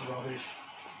 That's rubbish.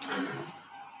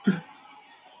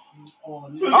 Oh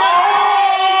no.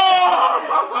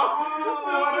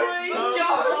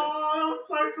 Oh,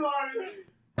 so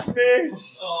close.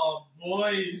 Mitch. Oh,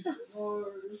 boys.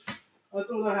 I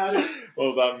thought I had it.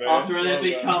 Well done, man. After an Well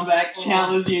epic done. comeback,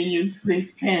 Countless Union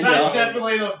sinks Panda That's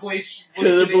definitely the bleach.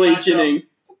 to the bleach matchup. inning.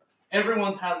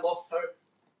 Everyone had lost hope.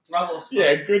 I lost.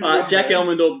 Yeah, good job. Jack man.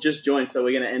 Elmendorf just joined, so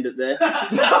we're going to end it there.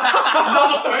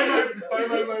 Another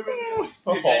FOMO moment.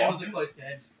 Good game. It was a close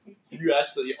game. You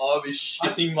actually, I was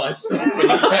shitting myself when you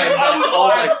came back. I was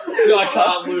like, I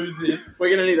can't lose this.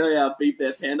 We're going to need a beep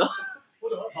there, Panda.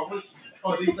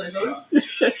 Oh, did you say something?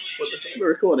 We're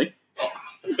recording.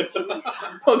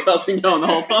 Podcast's been going the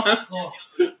whole time.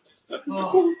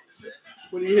 Oh,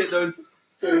 When you hit those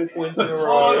 4 points in a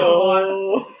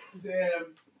Oh, row. damn.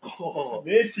 Oh,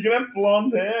 Mitch, you're gonna have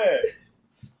blonde hair.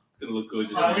 It's gonna look good.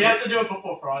 We have to do it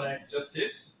before Friday. Just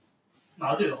tips. No,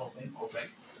 I'll do the whole thing.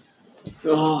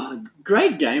 Oh,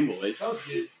 great game, boys. That was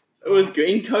good. It was good.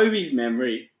 In Kobe's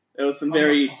memory, there was some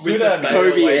very Good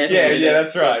Kobe-esque. Yeah,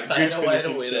 that's right. Fade Good away to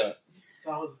finishing win shot. it.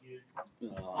 That was good.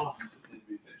 Oh, Just need to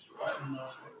be finished right. No.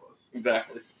 That's what it was.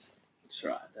 Exactly. that's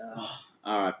right.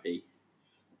 R.I.P.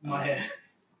 My hair.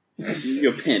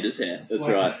 Your Panda's hair. That's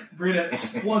right. Brilliant.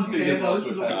 One Biggest panda. loss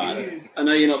This is we've what had. I did. I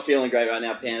know you're not feeling great right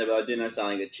now, Panda, but I do know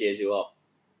something that cheers you up.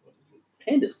 What is it?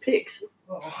 Panda's picks.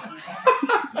 Oh.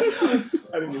 I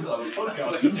didn't This is not a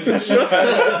podcast.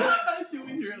 Do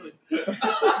we really?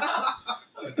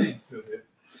 The team's still here.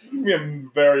 It's gonna be a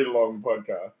very long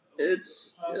podcast.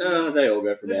 It's they all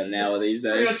go for about an hour these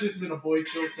It's pretty much days. just been a boy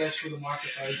chill session with a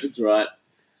microphone. That's right.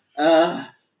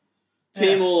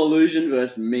 Team All Illusion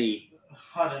versus me.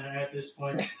 I don't know at this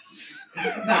point.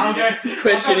 I'll go. He's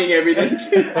questioning everything.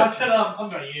 I've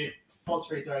got you. False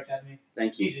Free Throw Academy.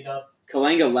 Thank you. Easy dub.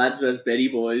 Kalanga lads versus Betty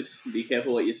boys. Be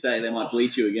careful what you say; they might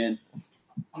bleach you again.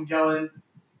 I'm going.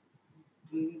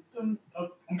 I'm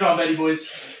going Betty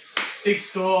Boys. Big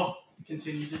score.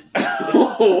 Continues it.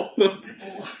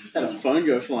 Just had a phone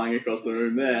go flying across the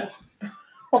room there.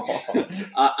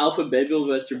 Alpha Bedville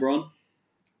versus Jabron.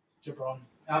 Jabron.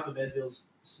 Alpha Bedville's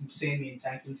seeing me and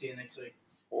tanking to you next week.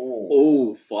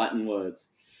 Oh, fighting words.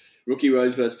 Rookie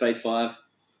Rose versus Faith 5.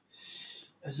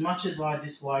 As much as I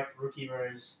dislike Rookie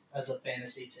Rose as a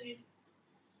fantasy team,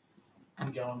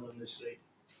 I'm going them this week.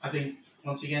 I think,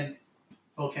 once again,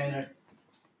 Volcano.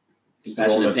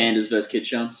 Compassionate Pandas versus Kid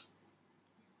Shunts.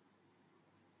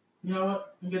 You know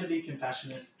what? I'm going to be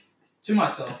compassionate. To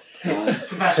myself. Nice.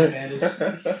 Compassionate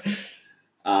Pandas.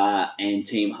 And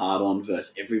Team Hard On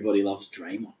versus Everybody Loves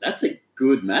Draymond. That's a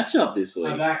good matchup this week.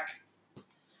 I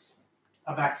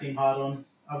back Team Hard On.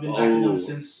 I've been backing Oh. them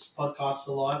since Podcast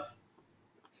Alive.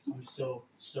 I'm still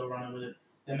running with it.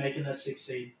 They're making a 6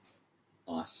 seed.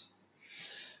 Nice.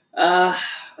 I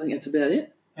think that's about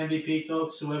it. MVP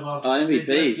talks, whoever. MVPs. did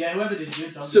good. Yeah, whoever did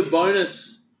good.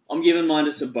 Sabonis. I'm giving mine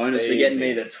to Sabonis for getting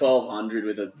me the 1,200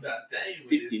 with a That day with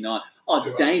 59. his Oh,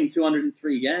 200. Dame,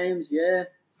 203 games, yeah.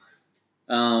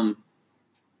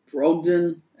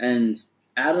 Brogdon and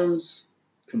Adams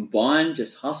combined,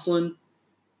 just hustling.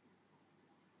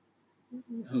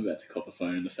 I'm about to cop a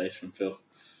phone in the face from Phil.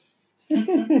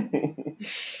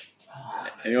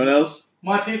 Anyone else?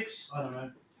 My picks, I don't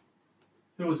know.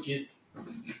 Who was good?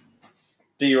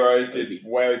 D Rose did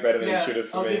way better than he should have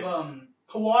for I'll me. give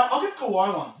Kawhi. I'll give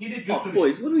Kawhi one. He did good for me.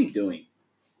 Boys, what are we doing?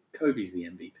 Kobe's the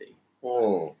MVP.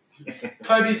 Oh.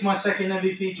 Kobe's my second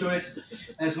MVP choice,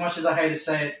 and as much as I hate to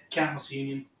say it, Countless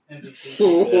Union MVP.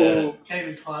 Oh. Came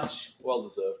in clutch. Well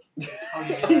deserved. I'll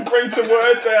give you that. Bring some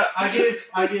words out. I give.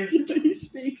 He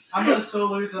speaks. I'm not a sore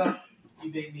loser.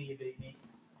 You beat me.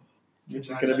 Which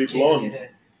is Right, going to so be keep it in your blonde. head.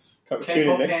 Come K-pop tune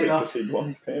in next Panda. week to see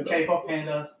blonde panda. K-pop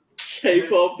Panda.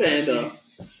 K-pop Panda.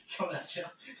 Coming at you. Are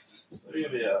we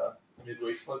going to be a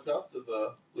midweek podcast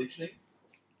of Bleaching?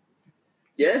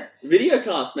 Yeah, video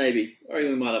cast maybe. Or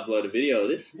we might upload a video of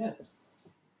this. Before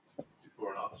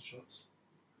and after shots.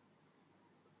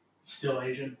 Still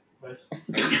Asian. Both.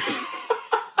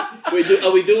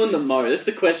 Are we doing the mo? That's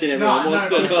the question everyone wants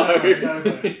to know.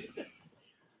 No.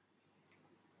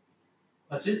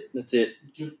 That's it. That's it.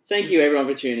 Good. Thank you everyone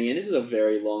for tuning in. This is a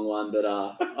very long one, but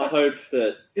I hope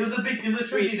that It was a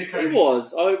tribute to Kobe. it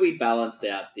was. I hope we balanced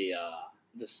out the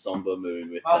somber mood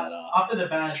with that After the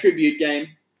bad tribute game.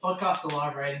 Podcast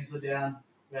Alive ratings were down,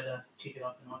 we had to kick it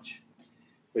up a notch.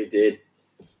 We did.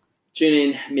 Tune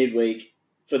in midweek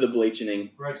for the bleaching.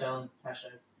 Rote Allen,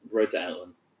 hashtag. Road to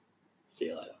Allen. See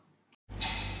you later.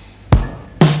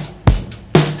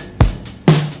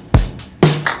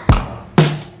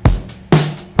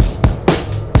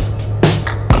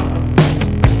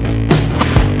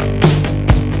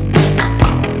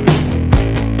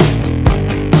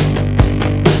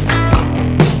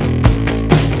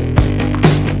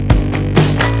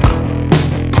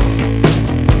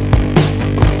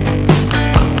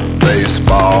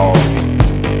 Baseball,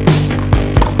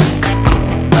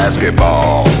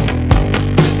 basketball,